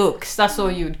get the looks. That's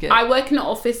all you would get. I work in an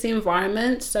office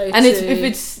environment, so if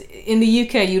it's in the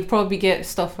UK, you'd probably get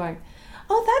stuff like,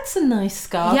 oh, that's a nice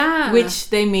scarf. Yeah. Which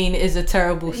they mean is a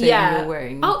terrible thing you're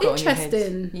wearing. Oh,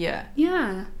 interesting. Yeah.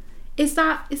 Yeah. Is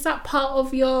that part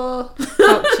of your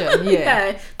culture?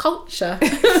 Yeah. Culture. So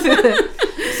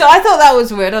I thought that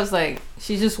was weird. I was like,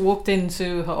 she just walked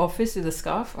into her office with a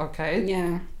scarf. Okay.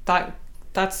 Yeah.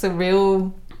 That's a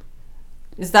real.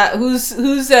 Is that who's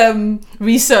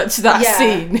researched that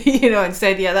scene? And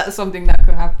said, that's something that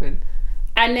could happen.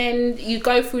 And then you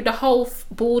go through the whole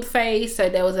bald phase. So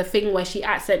there was a thing where she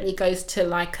accidentally goes to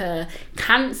like a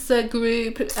cancer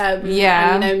group,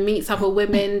 and meets other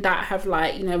women that have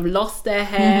like lost their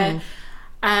hair.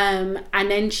 And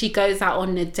then she goes out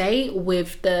on a date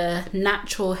with the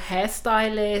natural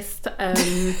hairstylist,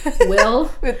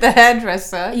 Will. With the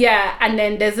hairdresser. Yeah, and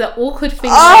then there's an awkward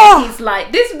thing where he's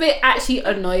like, this bit actually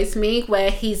annoys me, where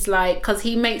he's like, because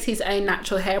he makes his own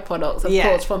natural hair products, of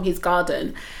course, from his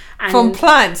garden. And from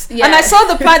plants. Yeah. And I saw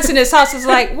the plants in his house. I was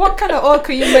like, what kind of oil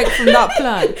can you make from that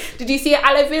plant? Did you see an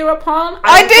aloe vera plant?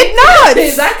 I did not.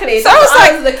 Exactly. So I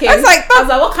was like,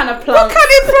 what kind of plant? What kind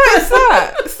of plant is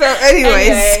that? So anyways.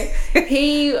 Anyway,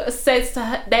 he says to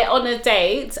her, they're on a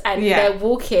date and they're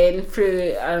walking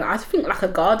through, I think like a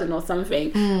garden or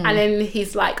something. And then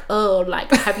he's like, oh,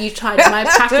 like, have you tried my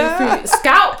passion fruit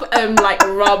scalp like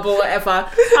rub or whatever?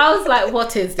 I was like,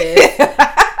 what is this?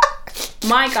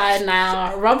 My guy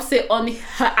now rubs it on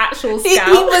her actual scalp.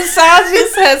 He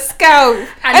massages her scalp.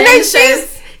 And then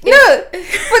she's... No, but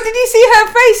did you see her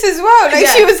face as well? Like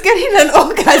she was getting an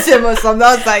orgasm or something.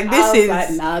 I was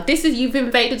like, this is you've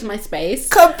invaded my space.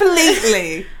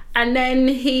 Completely. And then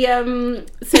he says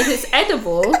it's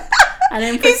edible. And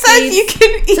then he says you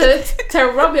can eat to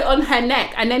rub it on her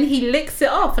neck, and then he licks it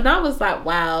off, and I was like,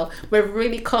 "Wow, we've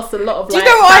really cost a lot of." Do you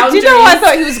know what I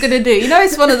thought he was gonna do? You know,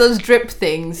 it's one of those drip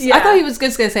things. I thought he was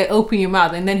just gonna say, "Open your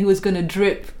mouth," and then he was gonna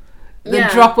drip. The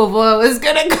drop of oil was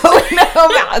gonna go in her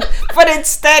mouth, but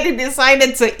instead he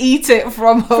decided to eat it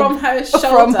from her shoulder,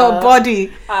 from her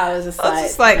body. I was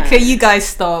just like, no. Can you guys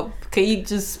stop? Can you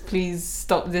just please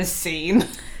stop this scene?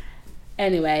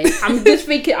 Anyway, I'm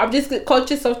just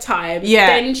conscious of time. Yeah.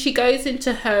 Then she goes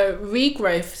into her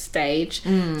regrowth stage.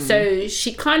 So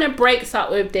she kind of breaks up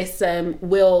with this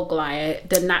Will guy,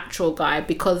 the natural guy,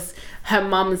 because her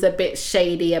mum's a bit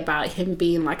shady about him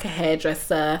being like a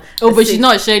hairdresser. Oh, but she's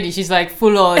not shady. She's like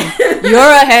full on. You're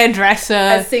a hairdresser.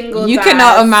 A single you dad.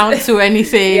 Cannot amount to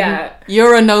anything. Yeah.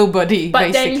 You're a nobody,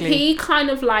 but basically. Then he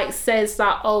kind of like says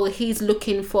that, he's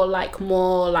looking for like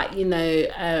more like, you know,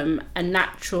 a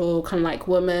natural kind of like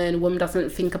woman. Woman doesn't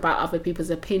think about other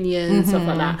people's opinions, stuff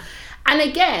like that. And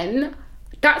again,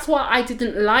 that's why I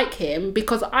didn't like him,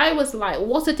 because I was like,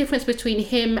 what's the difference between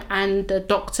him and the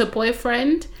doctor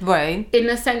boyfriend? Right. In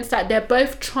the sense that they're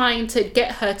both trying to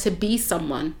get her to be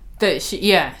someone. That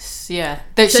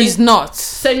she's not.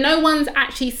 So no one's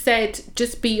actually said,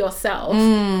 just be yourself.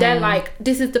 They're like,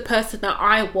 this is the person that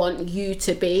I want you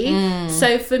to be.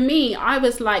 So for me, I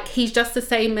was like, he's just the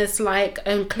same as like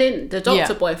Clint, the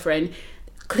doctor boyfriend.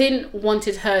 Clint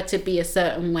wanted her to be a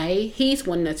certain way. He's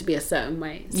wanting her to be a certain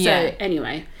way. So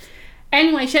anyway,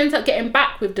 she ends up getting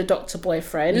back with the doctor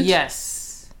boyfriend.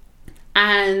 Yes.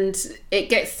 And it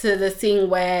gets to the scene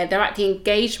where they're at the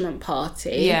engagement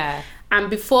party. Yeah. And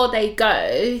before they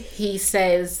go, he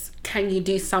says, can you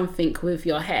do something with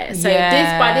your hair? So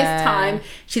by this time,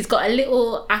 she's got a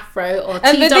little afro or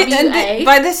TWA.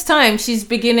 By this time, she's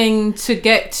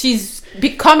she's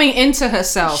becoming into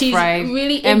herself, she's right?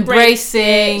 Really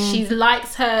embracing. She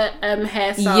likes her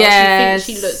hairstyle. Yes.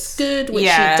 She thinks she looks good, which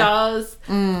she does.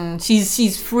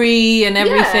 She's free and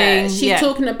everything. She's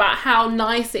talking about how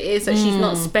nice it is that she's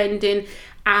not spending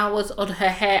hours on her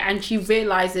hair, and she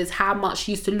realizes how much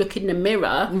she used to look in the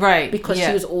mirror, right? Because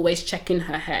she was always checking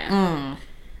her hair.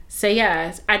 So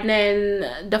and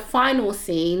then the final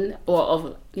scene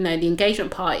of the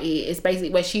engagement party is basically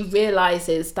where she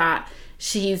realizes that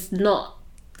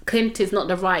Clint is not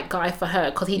the right guy for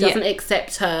her, because he doesn't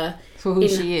accept her for who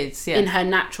she is in her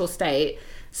natural state.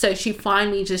 So she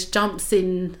finally just jumps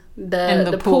in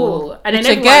the pool. And then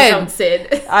everyone jumps in.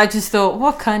 I just thought,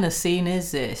 what kind of scene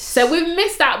is this? So we've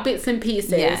missed out bits and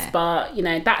pieces, but,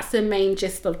 that's the main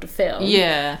gist of the film.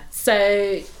 Yeah.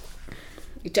 So,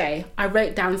 Jay, I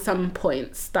wrote down some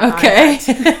points that I had.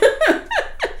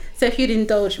 So if you'd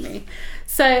indulge me.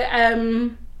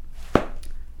 So,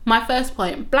 my first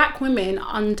point, Black women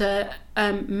under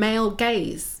male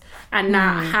gaze. And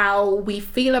that how we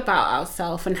feel about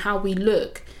ourselves and how we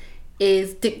look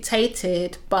is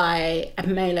dictated by a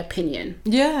male opinion.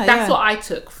 That's what I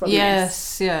took from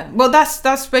this. Well,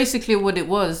 that's basically what it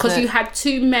was. Because you had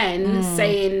two men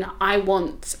saying, I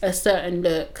want a certain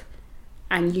look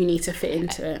and you need to fit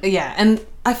into it. Yeah, and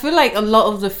I feel like a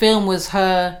lot of the film was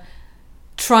her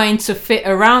trying to fit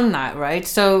around that, right?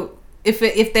 So if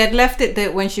they'd left it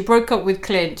that when she broke up with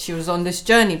Clint, she was on this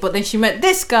journey, but then she met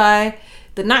this guy,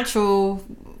 the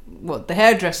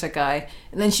hairdresser guy,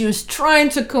 and then she was trying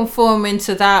to conform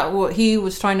into that, what he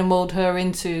was trying to mold her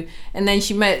into, and then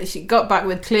she got back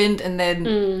with Clint, and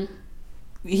then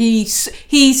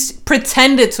he's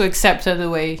pretended to accept her the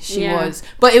way she was,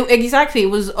 but it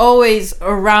was always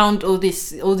around all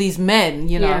these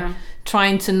men,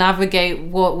 trying to navigate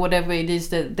whatever it is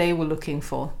that they were looking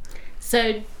for.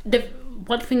 So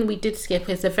one thing we did skip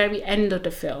is the very end of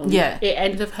the film. Yeah. It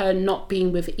ends with her not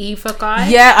being with either guy.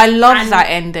 Yeah, I love that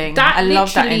ending. I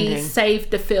love that ending.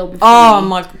 Saved the film. Oh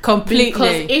my, completely.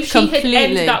 Because if she had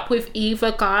ended up with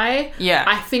either guy, yeah,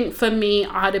 I think for me,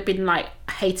 I'd have been like,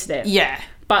 hated it. Yeah.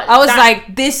 But I was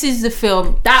like, this is the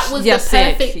film. That was the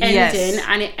perfect ending,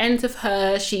 and it ends with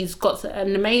her. She's got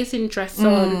an amazing dress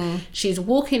on. She's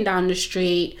walking down the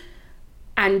street.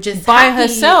 And just by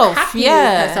herself, happy with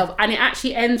herself. And it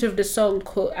actually ends with the song,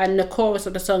 and the chorus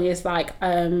of the song is like,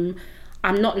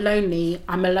 I'm not lonely,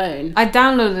 I'm alone. I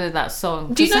downloaded that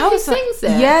song. Do you know who sings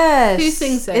it? Yes. Who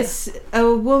sings it? It's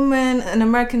a woman, an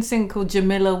American singer called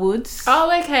Jamila Woods.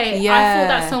 Oh, okay. Yeah. I thought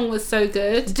that song was so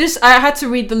good. I had to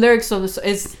read the lyrics of the song.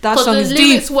 That song is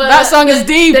deep. That song is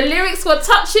deep. The lyrics were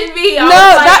touching me.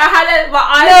 I had my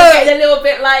eyes getting a little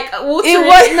bit like watery.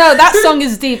 That song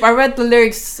is deep. I read the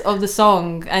lyrics of the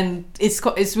song and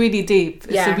it's really deep.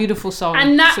 It's a beautiful song.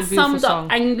 And that summed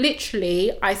up. And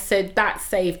literally, I said that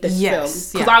saved the film.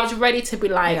 Because I was ready to be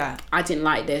like, I didn't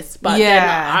like this, but then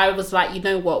I was like, you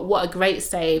know what a great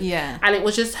save. And it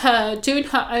was just her doing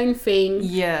her own thing.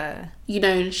 You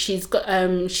know, she's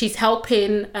got she's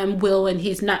helping Will and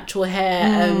his natural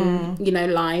hair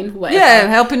line, whatever.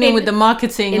 Helping him with the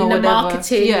marketing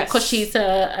because she's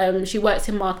she works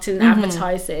in marketing and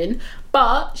advertising,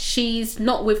 but she's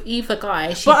not with either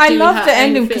guy. But I love the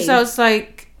ending because I was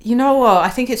like, you know what? I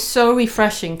think it's so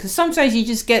refreshing because sometimes you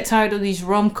just get tired of these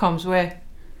rom-coms where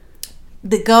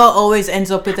the girl always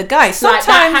ends up with the guy. Sometimes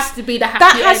that has to be the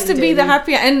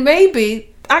happy ending. And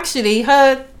maybe actually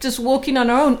her just walking on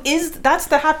her own that's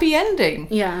the happy ending.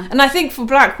 Yeah. And I think for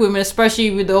black women,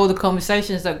 especially with all the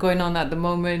conversations that are going on at the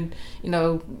moment, you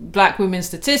know, black women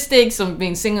statistics on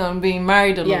being single and being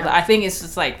married and all that, I think it's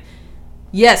just like,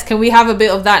 yes, can we have a bit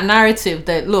of that narrative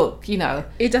that, look, you know,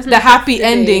 the happy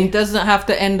ending doesn't have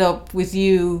to end up with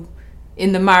you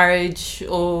in the marriage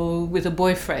or with a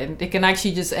boyfriend. It can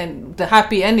actually just end, the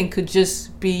happy ending could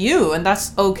just be you, and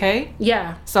that's okay.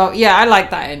 Yeah. So, yeah, I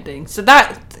like that ending. So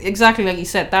that, exactly like you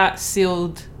said, that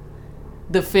sealed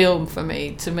the film for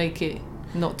me to make it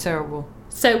not terrible.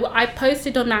 So I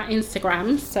posted on our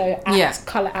Instagram, so at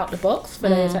Colour Out the Box, for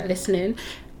those that are listening,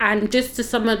 and just to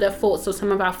some of the thoughts of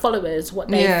some of our followers, what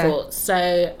they thought.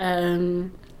 So, I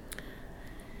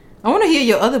want to hear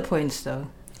your other points, though.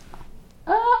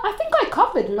 I think I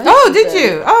covered most of did them.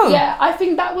 You? Oh. Yeah, I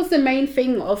think that was the main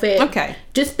thing of it. Okay.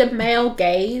 Just the male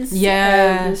gaze.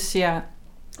 Yes,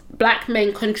 Black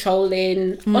men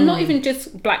controlling, or not even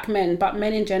just black men, but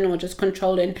men in general just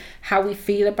controlling how we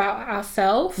feel about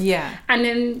ourselves. Yeah. And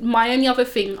then my only other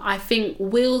thing, I think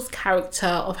Will's character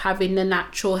of having the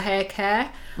natural hair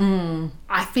care,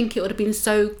 I think it would have been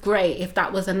so great if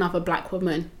that was another black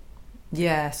woman.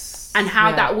 Yes. And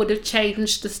how that would have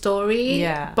changed the story.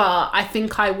 Yeah. But I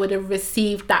think I would have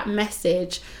received that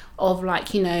message of,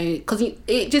 like, you know, because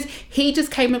he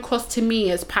just came across to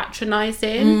me as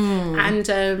patronizing. And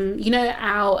you know,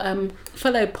 our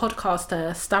fellow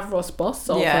podcaster Stavros Boss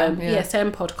of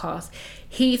ESM podcast,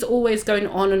 he's always going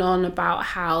on and on about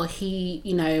how he,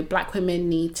 you know, black women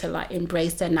need to like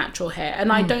embrace their natural hair,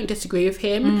 and I don't disagree with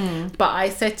him, but I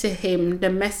said to him, the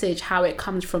message, how it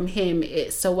comes from him,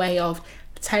 it's a way of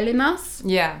telling us,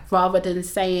 rather than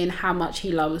saying how much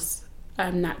he loves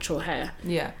natural hair.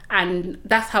 And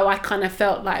that's how I kind of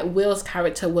felt like Will's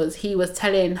character was. He was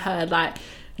telling her, like,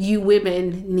 you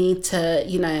women need to,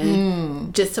 you know,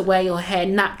 just to wear your hair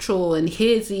natural, and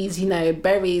here's these, you know,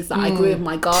 berries that I grew in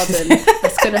my garden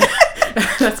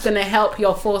that's gonna help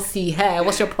your 4C hair.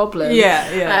 What's your problem?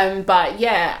 But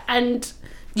yeah, and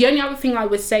the only other thing I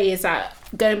would say is that,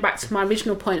 going back to my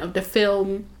original point of the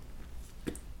film,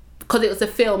 because it was a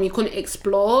film, you couldn't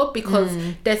explore, because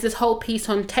there's this whole piece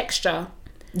on texture.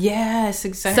 Yes,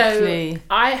 exactly.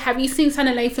 So have you seen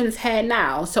Sanaa Lathan's hair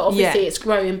now? So obviously it's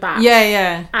growing back.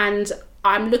 Yeah. And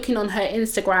I'm looking on her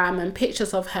Instagram and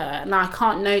pictures of her, and I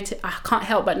can't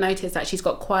help but notice that she's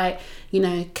got quite, you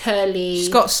know, curly. She's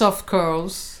got soft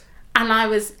curls.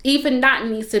 And even that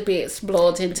needs to be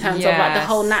explored in terms of like the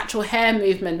whole natural hair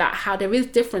movement, that how there is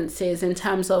differences in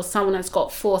terms of someone that's got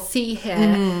 4C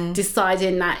hair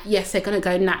deciding that, yes, they're going to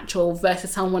go natural,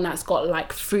 versus someone that's got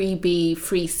like 3B,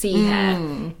 3C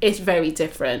hair. It's very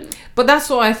different. But that's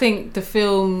what I think the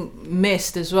film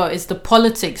missed as well, is the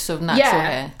politics of natural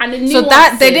hair. And the nuances, so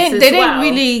that they didn't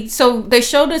really, so they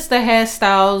showed us the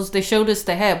hairstyles, they showed us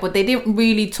the hair, but they didn't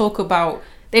really talk about,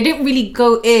 they didn't really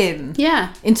go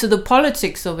into the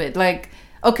politics of it. Like,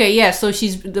 okay, so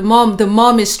she's the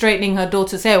mom is straightening her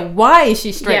daughter's hair. Why is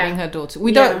she straightening her daughter?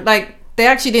 We don't, like, they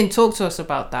actually didn't talk to us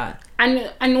about that.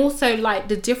 And also, like,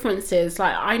 the differences,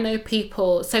 like, I know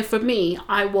people, so for me,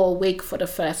 I wore a wig for the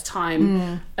first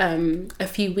time a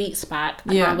few weeks back,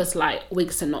 and I was like,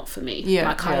 wigs are not for me.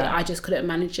 I just couldn't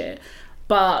manage it.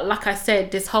 But like I said,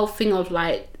 this whole thing of,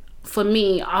 like, for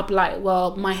me, I'll be like,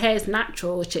 well, my hair is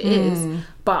natural, which it is,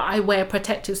 but I wear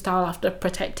protective style after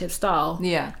protective style.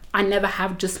 Yeah. I never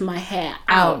have just my hair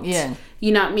out. Yeah.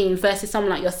 You know what I mean? Versus someone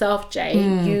like yourself, Jay,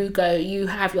 you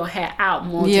have your hair out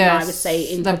more than I would say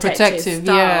in protective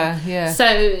style. Yeah.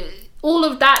 So all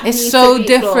of that it's so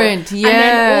different. Explored.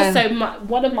 And then also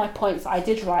one of my points I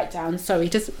did write down, sorry,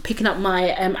 just picking up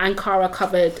my Ankara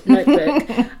covered notebook,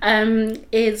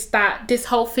 is that this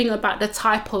whole thing about the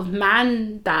type of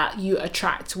man that you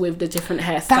attract with the different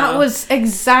hairstyles. That was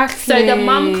exactly. So the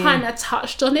mum kind of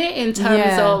touched on it in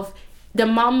terms of, the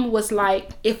mum was like,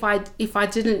 if I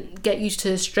didn't get you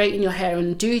to straighten your hair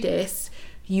and do this,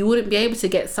 you wouldn't be able to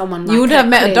get someone like, you would have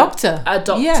met a doctor.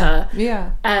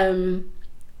 Yeah.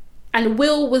 And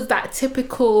Will was that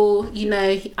typical, you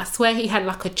know, I swear he had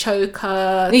like a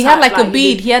choker. He had like a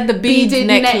bead. He had the beaded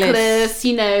necklace.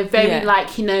 You know, very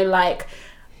like, you know, like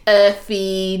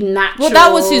earthy, natural. Well,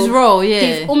 that was his role,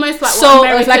 He's almost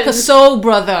like like a soul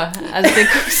brother, as they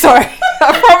sorry.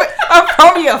 I'm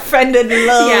probably offended loads of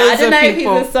people. I don't know if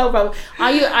he's a soul brother.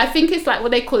 I think it's like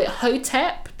what they call it,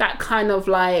 Hotep, that kind of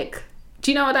like,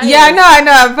 do you know what that is? Yeah, I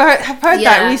know. I've heard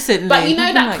that recently. But you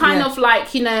know that kind of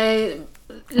like, you know,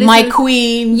 my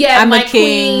queen, I'm a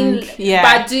king,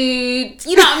 Badu,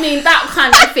 you know what I mean, that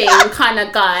kind of thing, kind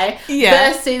of guy,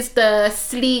 versus the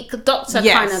sleek doctor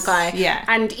kind of guy.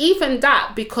 And even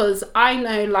that, because I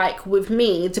know, like with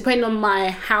me, depending on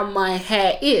how my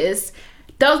hair is,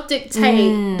 does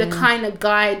dictate the kind of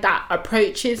guy that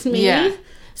approaches me.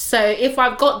 So if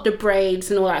I've got the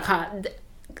braids and all that kind of,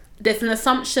 there's an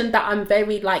assumption that I'm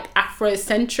very like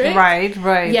Afrocentric. Right.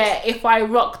 Yeah, if I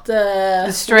rock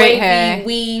the straight wavy hair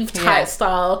weave type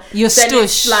style, you're then stush.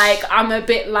 It's like I'm a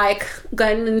bit like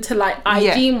going into like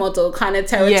IG model kind of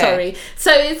territory.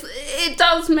 So it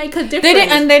does make a difference.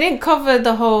 They didn't cover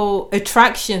the whole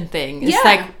attraction thing. It's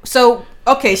like, so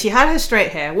okay, she had her straight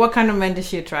hair. What kind of men does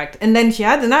she attract? And then she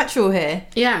had the natural hair.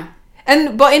 Yeah.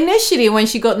 But initially when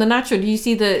she got the natural, you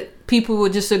see that people were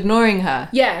just ignoring her.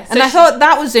 Yeah. So and I thought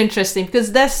that was interesting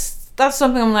because that's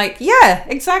something I'm like, yeah,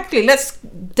 exactly. Let's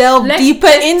delve deeper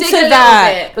into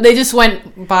that. But they just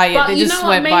went by it. They just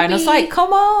went by, and I was like,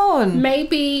 come on.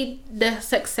 Maybe the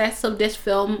success of this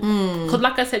film, because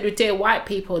like I said with Dear White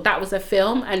People, that was a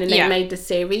film, and then they made the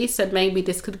series. So maybe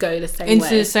this could go the same way.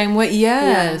 Into the same way,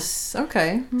 yes. Yeah.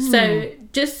 Okay. So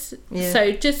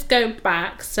just go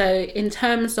back. So in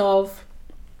terms of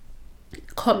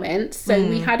comments, so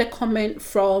we had a comment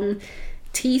from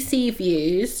TC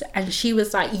Views, and she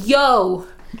was like, yo,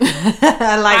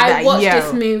 I watched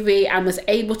this movie and was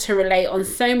able to relate on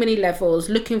so many levels.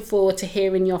 Looking forward to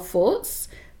hearing your thoughts.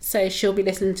 So she'll be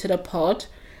listening to the pod.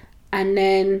 And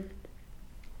then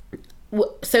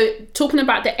so talking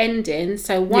about the ending,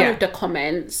 so one of the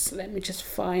comments, let me just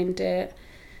find it,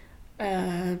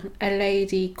 a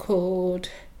lady called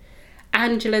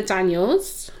Angela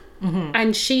Daniels.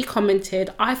 And she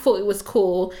commented, I thought it was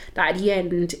cool that at the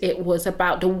end it was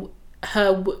about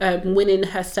her winning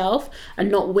herself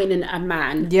and not winning a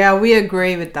man. Yeah, we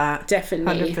agree with that.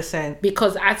 Definitely. 100%.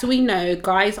 Because as we know,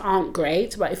 guys aren't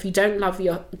great, but if you don't love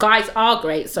guys are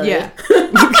great, sorry. Yeah.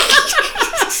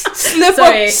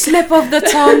 slip of the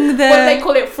tongue there. What they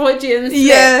call it, Freudian slip.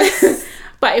 Yes.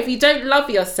 But if you don't love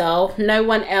yourself, no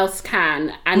one else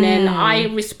can. And then I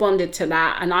responded to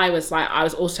that, and I was like, I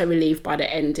was also relieved by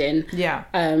the ending. Yeah.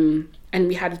 And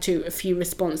we had a few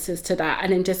responses to that,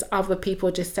 and then just other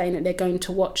people just saying that they're going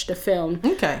to watch the film.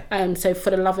 Okay. So for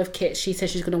the love of Kit, she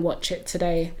says she's going to watch it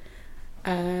today.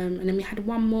 And then we had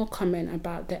one more comment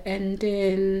about the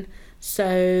ending.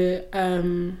 So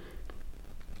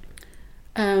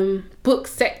Book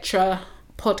Sectra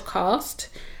podcast.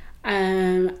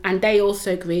 And they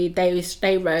also agreed.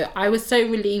 They wrote, I was so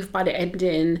relieved by the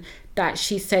ending that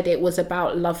she said it was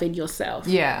about loving yourself.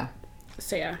 Yeah.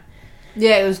 So yeah.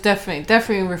 Yeah, it was definitely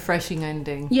a refreshing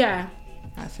ending. Yeah.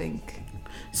 I think.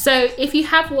 So if you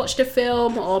have watched the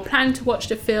film or plan to watch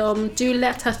the film, do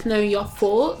let us know your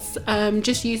thoughts.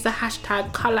 Just use the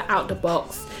hashtag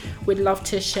 #ColourOutTheBox. We'd love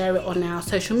to share it on our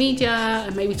social media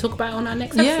and maybe talk about it on our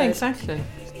next episode. Yeah, exactly.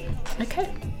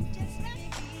 Okay.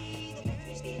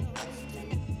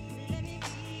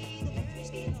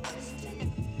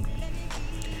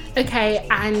 Okay,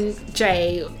 and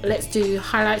Jay, let's do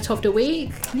highlight of the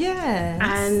week. Yeah.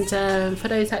 And for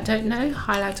those that don't know,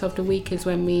 highlight of the week is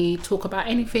when we talk about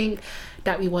anything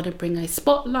that we want to bring a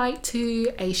spotlight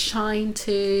to, a shine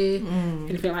to,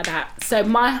 anything like that. So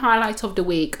my highlight of the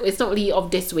week, it's not really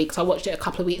of this week, so I watched it a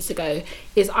couple of weeks ago,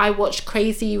 is I watched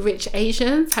Crazy Rich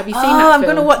Asians. Have you seen that film? I'm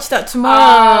going to watch that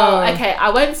tomorrow. Oh, okay, I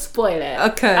won't spoil it.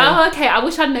 Okay. Oh, okay, I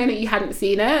wish I'd known that you hadn't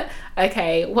seen it.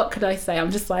 Okay, what could I say?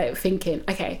 I'm just like thinking.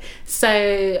 Okay,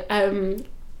 so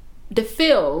the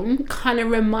film kind of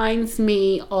reminds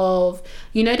me of,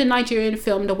 you know, the Nigerian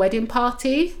film The Wedding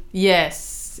Party?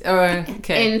 Yes.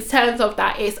 Okay. In terms of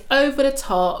that, it's over the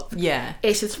top. Yeah.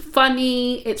 It's just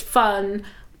funny, it's fun,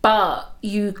 but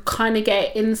you kind of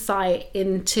get insight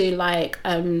into like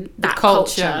that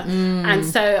culture. And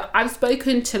so I've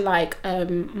spoken to like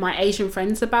my Asian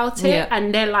friends about it,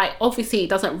 and they're like, obviously it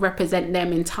doesn't represent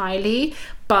them entirely,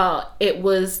 but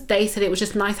they said it was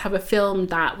just nice to have a film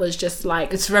that was just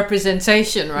like, it's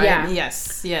representation, right? Yeah.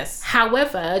 Yes.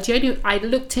 However, I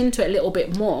looked into it a little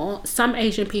bit more. Some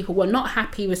Asian people were not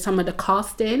happy with some of the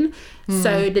casting.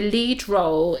 So the lead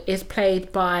role is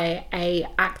played by a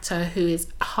actor who is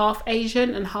half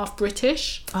Asian and half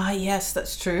British. Yes,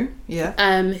 that's true.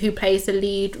 Yeah. Who plays the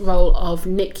lead role of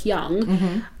Nick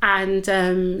Young. And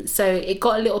so it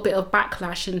got a little bit of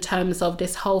backlash in terms of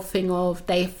this whole thing of,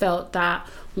 they felt that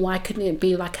why couldn't it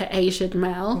be like an Asian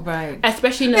male? Right.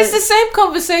 Especially, it's the same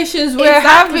conversations we're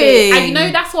having. And you know,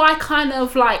 that's why I kind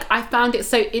of like, I found it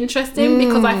so interesting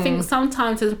because I think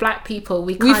sometimes as black people,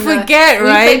 we forget,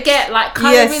 right? We forget like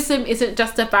colorism isn't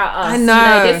just about us. I know. You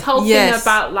know, this whole thing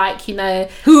about like, you know,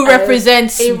 who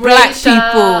represents black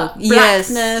people.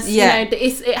 Blackness. You know,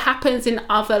 it happens in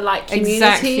other like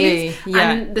communities. Exactly.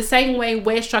 And the same way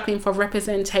we're struggling for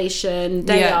representation,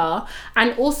 they are.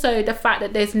 And also the fact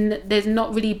that there's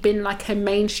not really been like a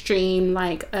mainstream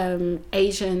like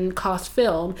Asian cast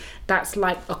film that's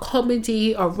like a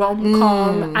comedy or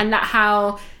rom-com, and that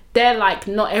how they're like,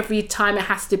 not every time it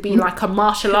has to be like a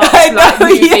martial arts like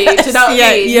movie. Do you know what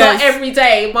I mean? Not every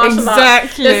day martial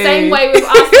arts. The same way with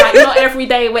us, like not every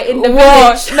day we're in the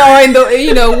village. No, in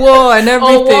the war and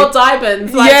everything. Or war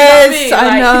diamonds. Like, yes, you know what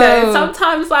I mean? I know. You know,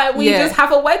 sometimes like we just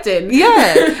have a wedding.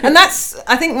 Yeah, and that's,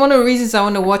 I think, one of the reasons I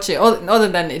want to watch it. Other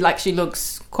than it actually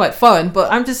looks quite fun,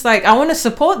 but I'm just like, I want to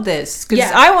support this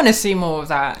because I want to see more of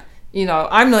that. You know,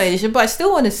 I'm not Asian, but I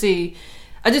still want to see.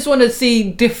 I just want to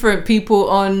see different people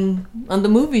on the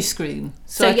movie screen.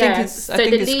 So I think it's the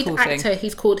lead cool actor thing.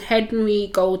 He's called Henry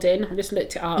Golden. I just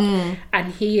looked it up,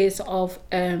 and he is of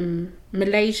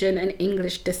Malaysian and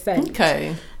English descent.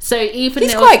 Okay. So even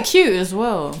he's quite cute as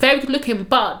well. Very good looking,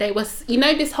 but there was, you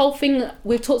know, this whole thing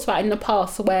we've talked about in the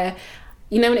past where,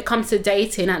 you know, when it comes to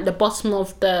dating, at the bottom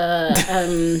of the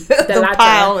ladder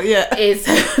pile, is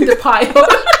the pile.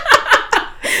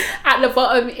 At the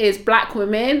bottom is black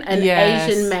women and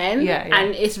Asian men,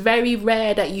 and it's very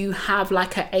rare that you have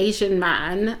like an Asian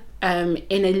man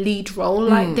in a lead role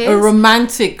like this, a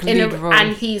romantic lead role,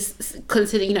 and he's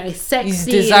considered, you know, sexy, he's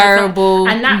desirable,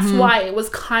 and that's why it was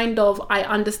kind of, I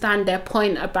understand their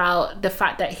point about the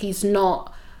fact that he's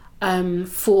not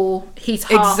he's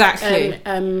half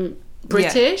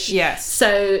British. Yes. So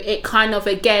it kind of,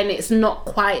 again, it's not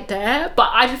quite there, but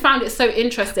I just found it so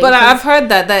interesting. But I've heard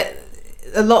that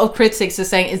a lot of critics are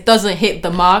saying it doesn't hit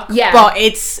the mark, but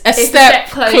it's a step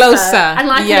closer. And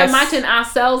like, can imagine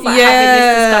ourselves like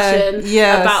having this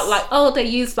discussion about like, oh, they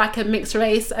used like a mixed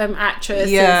race actress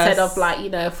instead of like, you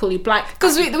know, fully black.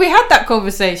 Because we had that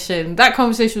conversation. That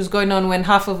conversation was going on when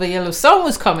Half of a Yellow Sun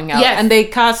was coming out, and they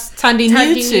cast Tandy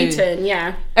Newton.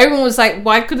 Yeah. Everyone was like,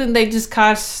 why couldn't they just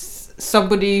cast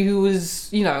somebody who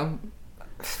was, you know,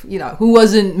 who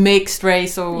wasn't mixed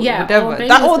race or whatever.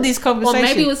 That all these conversations. Or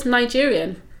maybe it was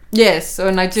Nigerian. Yes,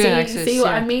 or Nigerian actress. See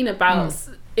what I mean about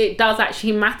it does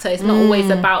actually matter. It's not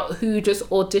always about who just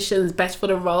auditions best for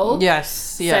the role. Yes.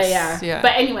 So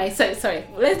But anyway, so sorry.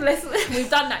 Let's we've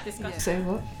done that discussion. Say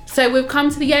what? So we've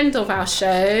come to the end of our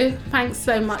show. Thanks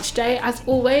so much, Jay. As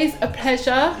always, a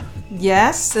pleasure.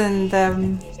 Yes, and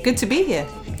good to be here.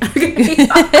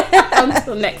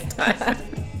 Until next time.